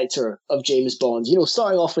the character of James Bond.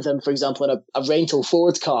 Starting off with him, for example, in a rental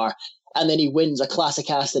Ford car, and then he wins a classic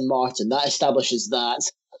Aston Martin. That establishes that.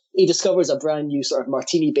 He discovers a brand new sort of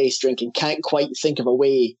martini-based drink and can't quite think of a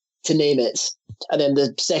way to name it. And then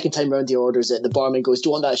the second time round he orders it, the barman goes, do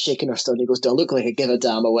you want that shaken or stirred? And he goes, do I look like I give a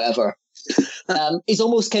damn or whatever? He's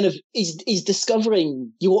almost kind of, he's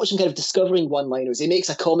discovering, you watch him kind of discovering one-liners. He makes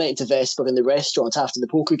a comment to Vesper in the restaurant after the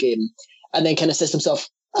poker game, and then kind of says to himself,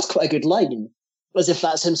 that's quite a good line. As if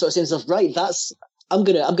that's him sort of saying to himself, right, I'm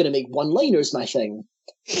gonna make one-liners my thing.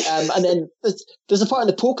 And then there's a part in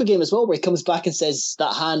the poker game as well where he comes back and says,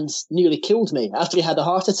 that hand nearly killed me after he had a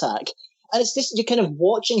heart attack. And it's just, you're kind of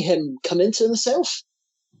watching him come into himself.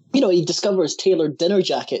 he discovers tailored dinner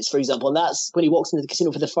jackets, for example, and that's when he walks into the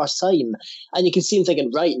casino for the first time. And you can see him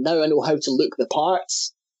thinking, right, now I know how to look the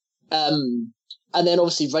parts. And then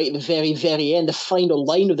obviously right at the very, very end, the final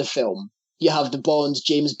line of the film, you have the Bond,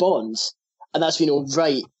 James Bond. And that's when you know,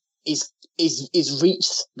 right, he's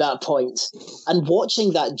reached that point. And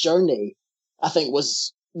watching that journey, I think I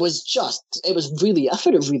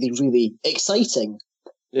found it really, really exciting.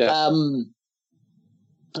 Yeah.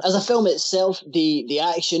 As a film itself, the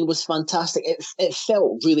action was fantastic. It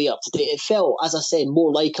felt really up to date. It felt, as I said,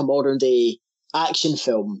 more like a modern day action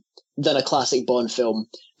film than a classic Bond film.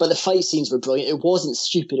 But the fight scenes were brilliant. It wasn't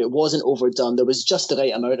stupid. It wasn't overdone. There was just the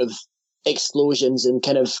right amount of explosions, and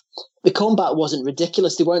kind of the combat wasn't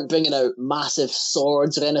ridiculous. They weren't bringing out massive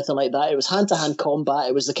swords or anything like that. It was hand-to-hand combat.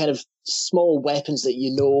 It was the kind of small weapons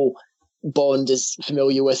that Bond is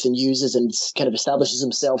familiar with and uses and kind of establishes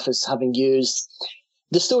himself as having used.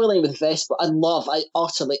 The storyline with Vesper, I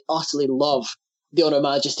utterly love the On Her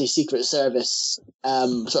Majesty's Secret Service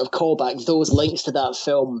sort of callback, those links to that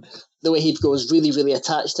film, the way he goes really, really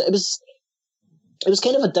attached to it. It was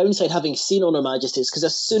kind of a downside having seen On Her Majesty's, because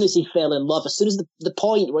as soon as he fell in love, as soon as the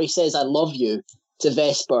point where he says, I love you, to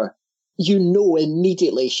Vesper,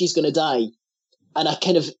 immediately she's going to die. And I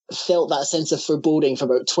kind of felt that sense of foreboding for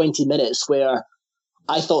about 20 minutes where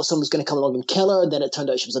I thought someone was going to come along and kill her, and then it turned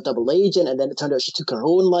out she was a double agent, and then it turned out she took her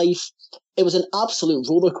own life. It was an absolute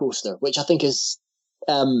roller coaster, which I think is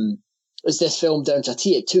this film down to a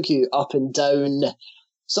T. It took you up and down.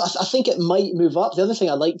 So I think it might move up. The other thing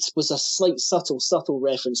I liked was a slight subtle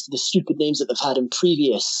reference to the stupid names that they've had in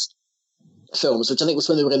previous films, which I think was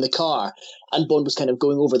when they were in the car and Bond was kind of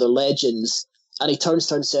going over their legends. And he turns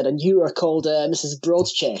to her and said, and you are called Mrs.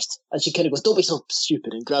 Broadchest. And she kind of goes, don't be so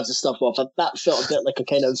stupid, and grabs the stuff off. And that felt a bit like a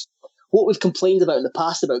kind of what we've complained about in the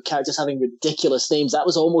past about characters having ridiculous names. That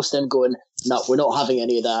was almost them going, no, we're not having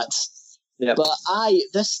any of that. Yep. But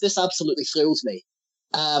this absolutely thrilled me.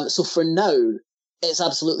 So for now, it's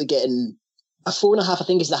absolutely getting a 4.5, I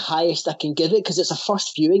think, is the highest I can give it, because it's a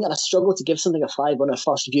first viewing, and I struggle to give something a 5 on a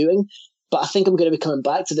first viewing. But I think I'm going to be coming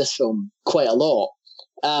back to this film quite a lot.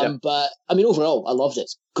 But I mean, overall, I loved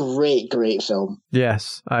it. Great film.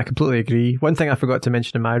 Yes, I completely agree. One thing I forgot to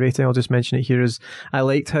mention in my rating, I'll just mention it here, is I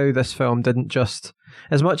liked how this film didn't just,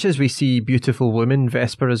 as much as we see beautiful women,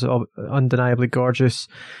 Vesper is undeniably gorgeous,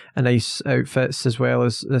 and nice outfits as well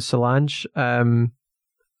as Solange.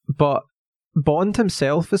 But Bond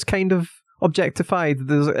himself is kind of objectified.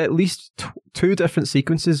 There's at least two different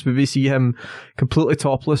sequences where we see him completely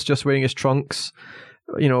topless, just wearing his trunks,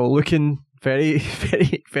 looking very,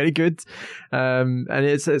 very, very good. And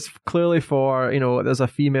it's clearly for, there's a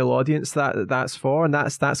female audience that's for, and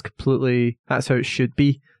that's how it should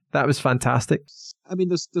be. That was fantastic. I mean,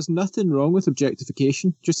 there's nothing wrong with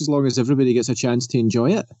objectification, just as long as everybody gets a chance to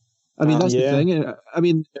enjoy it. I mean, that's the thing. I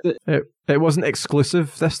mean, it wasn't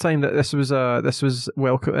exclusive this time. That this was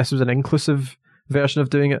welcome. This was an inclusive version of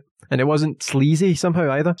doing it, and it wasn't sleazy somehow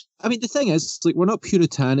either. I mean, the thing is, we're not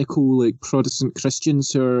puritanical Protestant Christians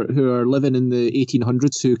who are living in the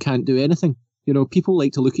 1800s who can't do anything. People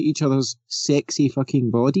like to look at each other's sexy fucking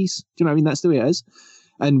bodies. Do you know what I mean? That's the way it is,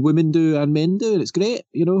 and women do and men do, and it's great.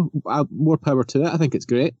 More power to it. I think it's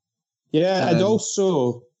great. Yeah, and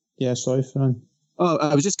also, sorry, Fran. Oh,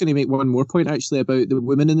 I was just going to make one more point, actually, about the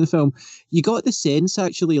women in the film. You got the sense,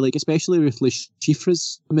 actually, especially with Le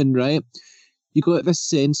Chiffre's women, right? You got this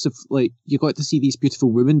sense of, you got to see these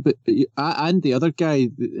beautiful women, but and the other guy,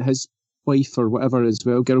 his wife or whatever as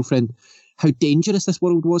well, girlfriend, how dangerous this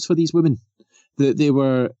world was for these women. That they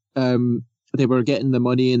were getting the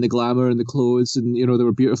money and the glamour and the clothes, and they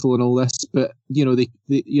were beautiful and all this, but they were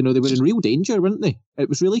in real danger, weren't they? It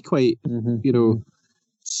was really quite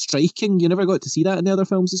striking. You never got to see that in the other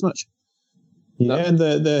films as much. Yeah, and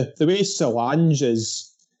the way Solange is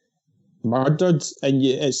murdered, and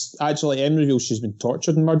it's actually M reveals she's been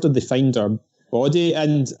tortured and murdered. They find her body,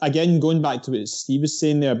 and again, going back to what Steve was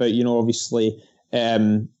saying there about obviously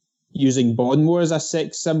using Bond more as a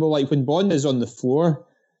sex symbol. Like when Bond is on the floor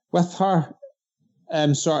with her,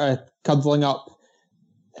 sort of cuddling up,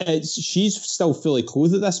 she's still fully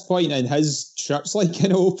clothed at this point, and his shirt's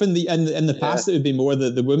kind of open. In the past, it would be more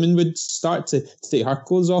that the woman would start to take her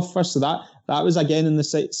clothes off first. So that was again in the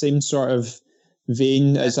same sort of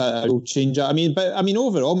vein as a real change. I mean,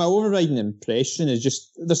 overall, my overriding impression is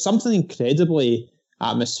just there's something incredibly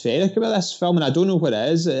atmospheric about this film, and I don't know what it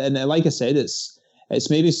is. And like I said, it's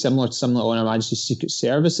maybe similar to something like On Her Majesty's Secret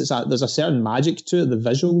Service. There's a certain magic to it, the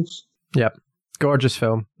visuals. Yep. Gorgeous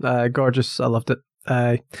film. Gorgeous. I loved it.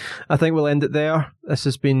 I think we'll end it there. This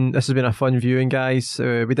has been a fun viewing, guys.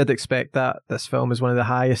 We did expect that. This film is one of the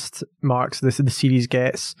highest marks the series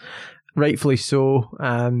gets, rightfully so.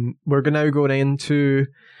 We're now going into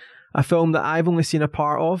a film that I've only seen a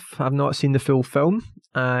part of. I've not seen the full film.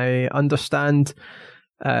 I understand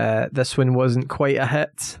this one wasn't quite a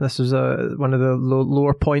hit. This was one of the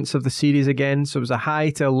lower points of the series again, so it was a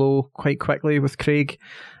high to a low quite quickly with Craig.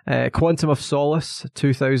 Quantum of Solace,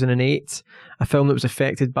 2008, a film that was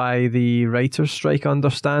affected by the writer's strike, I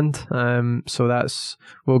understand. So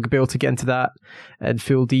we'll be able to get into that in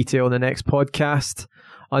full detail in the next podcast.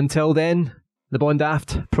 Until then, the Bond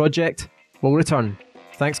Aft project will return.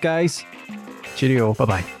 Thanks, guys. Cheerio.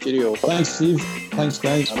 Bye-bye. Cheerio. Thanks, Steve. Thanks,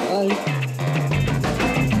 guys. Bye.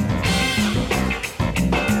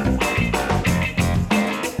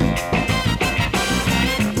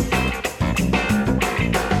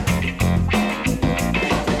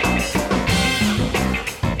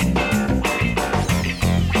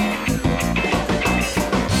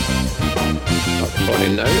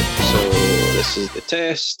 Now, so this is the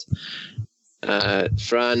test.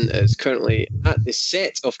 Fran is currently at the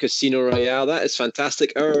set of Casino Royale. That is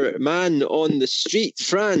fantastic. Our man on the street,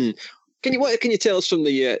 Fran. What can you tell us from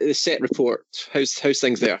the set report? How's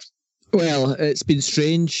things there? Well, it's been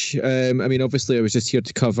strange. Obviously, I was just here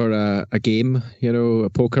to cover a game, a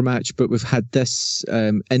poker match. But we've had this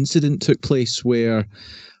incident took place where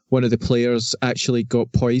one of the players actually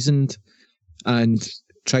got poisoned and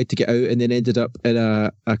tried to get out and then ended up in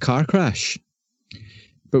a car crash.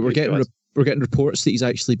 But we're getting reports that he's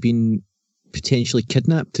actually been potentially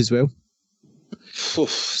kidnapped as well. So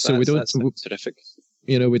that's terrific.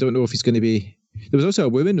 We don't know if he's going to be. There was also a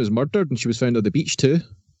woman who was murdered and she was found on the beach too.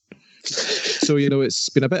 So it's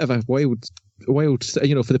been a bit of a wild. For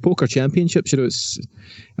the poker championships, it's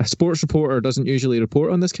a sports reporter doesn't usually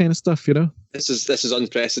report on this kind of stuff. This is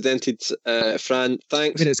unprecedented. Fran,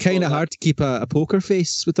 thanks. It's kind of hard to keep a poker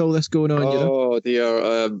face with all this going on. Oh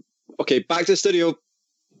dear. Okay, back to the studio.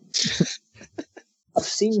 I've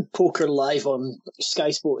seen poker live on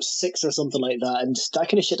Sky Sports 6 or something like that, and that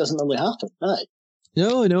kind of shit doesn't normally happen. Right?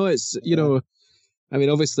 No, it's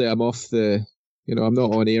obviously I'm off the. I'm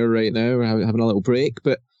not on air right now. We're having a little break,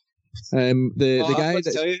 but. The guy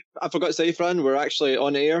I forgot to tell you, Fran, we're actually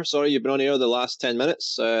on air. Sorry, you've been on air the last 10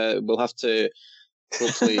 minutes. We'll have to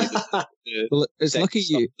hopefully. Well, it's lucky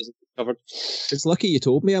you. It's lucky you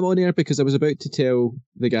told me I'm on air because I was about to tell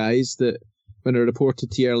the guys that when I reported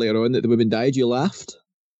to you earlier on that the woman died, you laughed.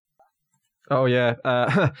 Oh yeah,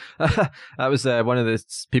 that was one of the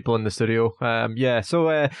people in the studio.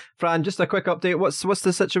 So Fran, just a quick update. What's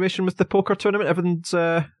the situation with the poker tournament? Everyone's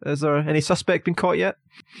is there any suspect been caught yet?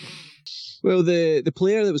 Well, the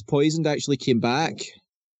player that was poisoned actually came back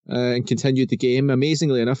and continued the game.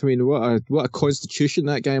 Amazingly enough, what a constitution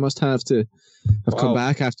that guy must have to have come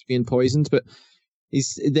back after being poisoned. But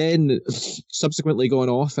he's then subsequently gone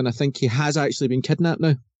off, and I think he has actually been kidnapped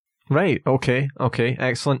now. Right, okay,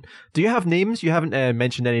 excellent. Do you have names? You haven't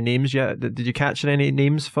mentioned any names yet. Did you catch any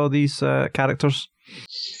names for these characters?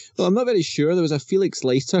 Well, I'm not very sure. There was a Felix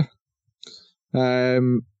Leiter.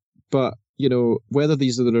 But, whether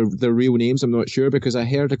these are their real names, I'm not sure, because I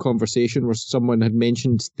heard a conversation where someone had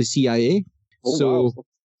mentioned the CIA. Wow.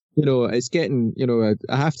 It's getting,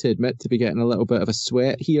 I have to admit to be getting a little bit of a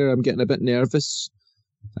sweat here. I'm getting a bit nervous.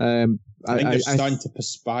 I think they're starting to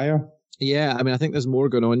perspire. Yeah, I think there's more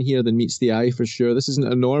going on here than meets the eye for sure. This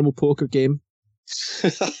isn't a normal poker game.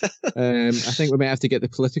 I think we might have to get the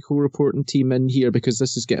political reporting team in here because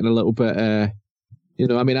this is getting a little bit, I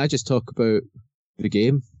just talk about the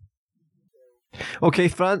game. Okay,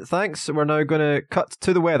 Fran, thanks. We're now going to cut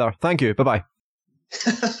to the weather. Thank you. Bye-bye.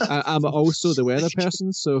 I'm also the weather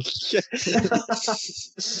person, so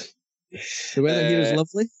the weather here is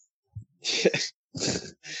lovely.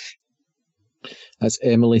 That's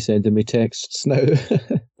Emily sending me texts now.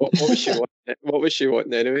 What was she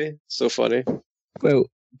wanting anyway? So funny. Well,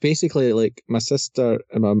 basically, my sister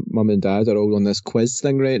and my mum and dad are all on this quiz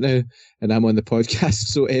thing right now, and I'm on the podcast.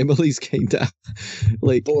 So Emily's kind of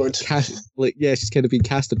bored. She's kind of been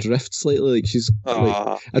cast adrift slightly.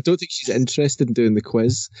 I don't think she's interested in doing the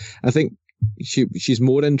quiz. I think she's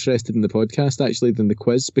more interested in the podcast actually than the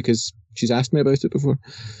quiz because she's asked me about it before.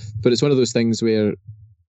 But it's one of those things where,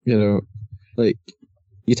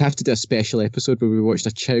 you'd have to do a special episode where we watched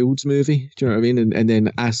a child's movie, do you know what I mean? And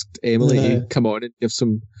then asked Emily to come on and give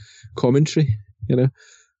some commentary,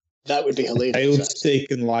 That would be hilarious. Child's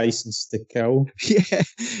taking license to kill.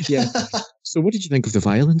 Yeah. So what did you think of the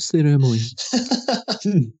violence there, Emily?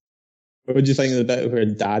 What did you think of the bit where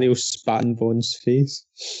Dario spat in Bond's face?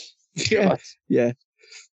 Yeah.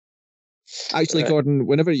 Actually, Gordon,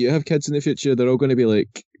 whenever you have kids in the future, they're all going to be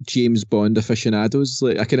like James Bond aficionados.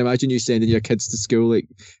 Like, I can imagine you sending your kids to school like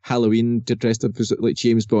Halloween to dress up as like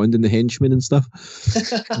James Bond and the henchman and stuff.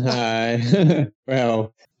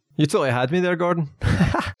 Well, You totally had me there, Gordon.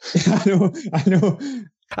 I know.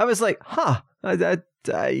 I was like,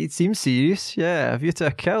 it seems serious. Yeah, View to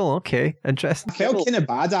a Kill. Okay, interesting. I felt kind of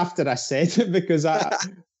bad after I said it because I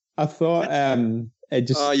thought it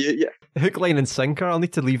just. Yeah. Hook, line, and sinker. I'll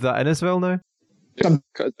need to leave that in as well now. Cutting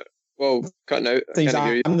out. I can't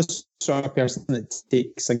hear you. I'm the sort of person that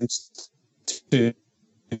takes things to.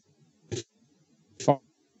 Oh,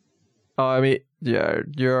 I mean, yeah,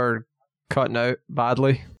 you're cutting out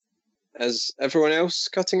badly. Is everyone else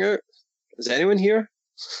cutting out? Is anyone here?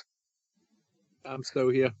 I'm still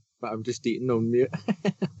here, but I'm just eating on mute.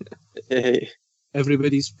 Hey.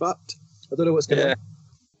 Everybody's fucked. I don't know what's going on.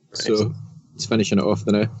 So it's finishing it off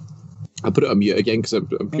now. I'll put it on mute again because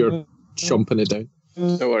I'm pure chomping it down.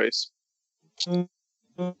 No worries. Can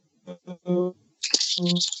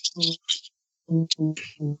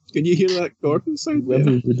you hear that Gordon sound there?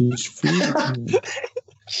 Everybody's free.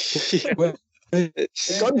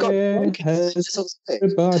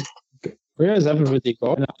 Where has everybody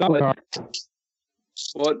gone?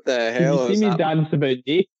 What the Can hell you is see me that? dance about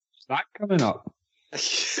Dave? That coming up.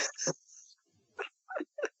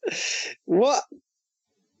 What?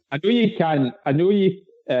 I know you can. I know you.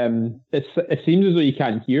 It seems as though you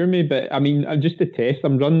can't hear me, but I mean, I'm just a test.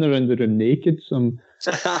 I'm running around the room naked, so I'm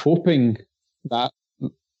hoping that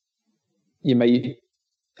you might.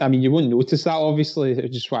 I mean, you won't notice that, obviously,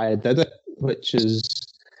 which is why I did it. Which is,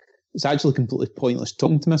 it's actually completely pointless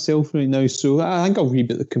talking to myself right now. So I think I'll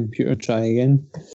reboot the computer, try again.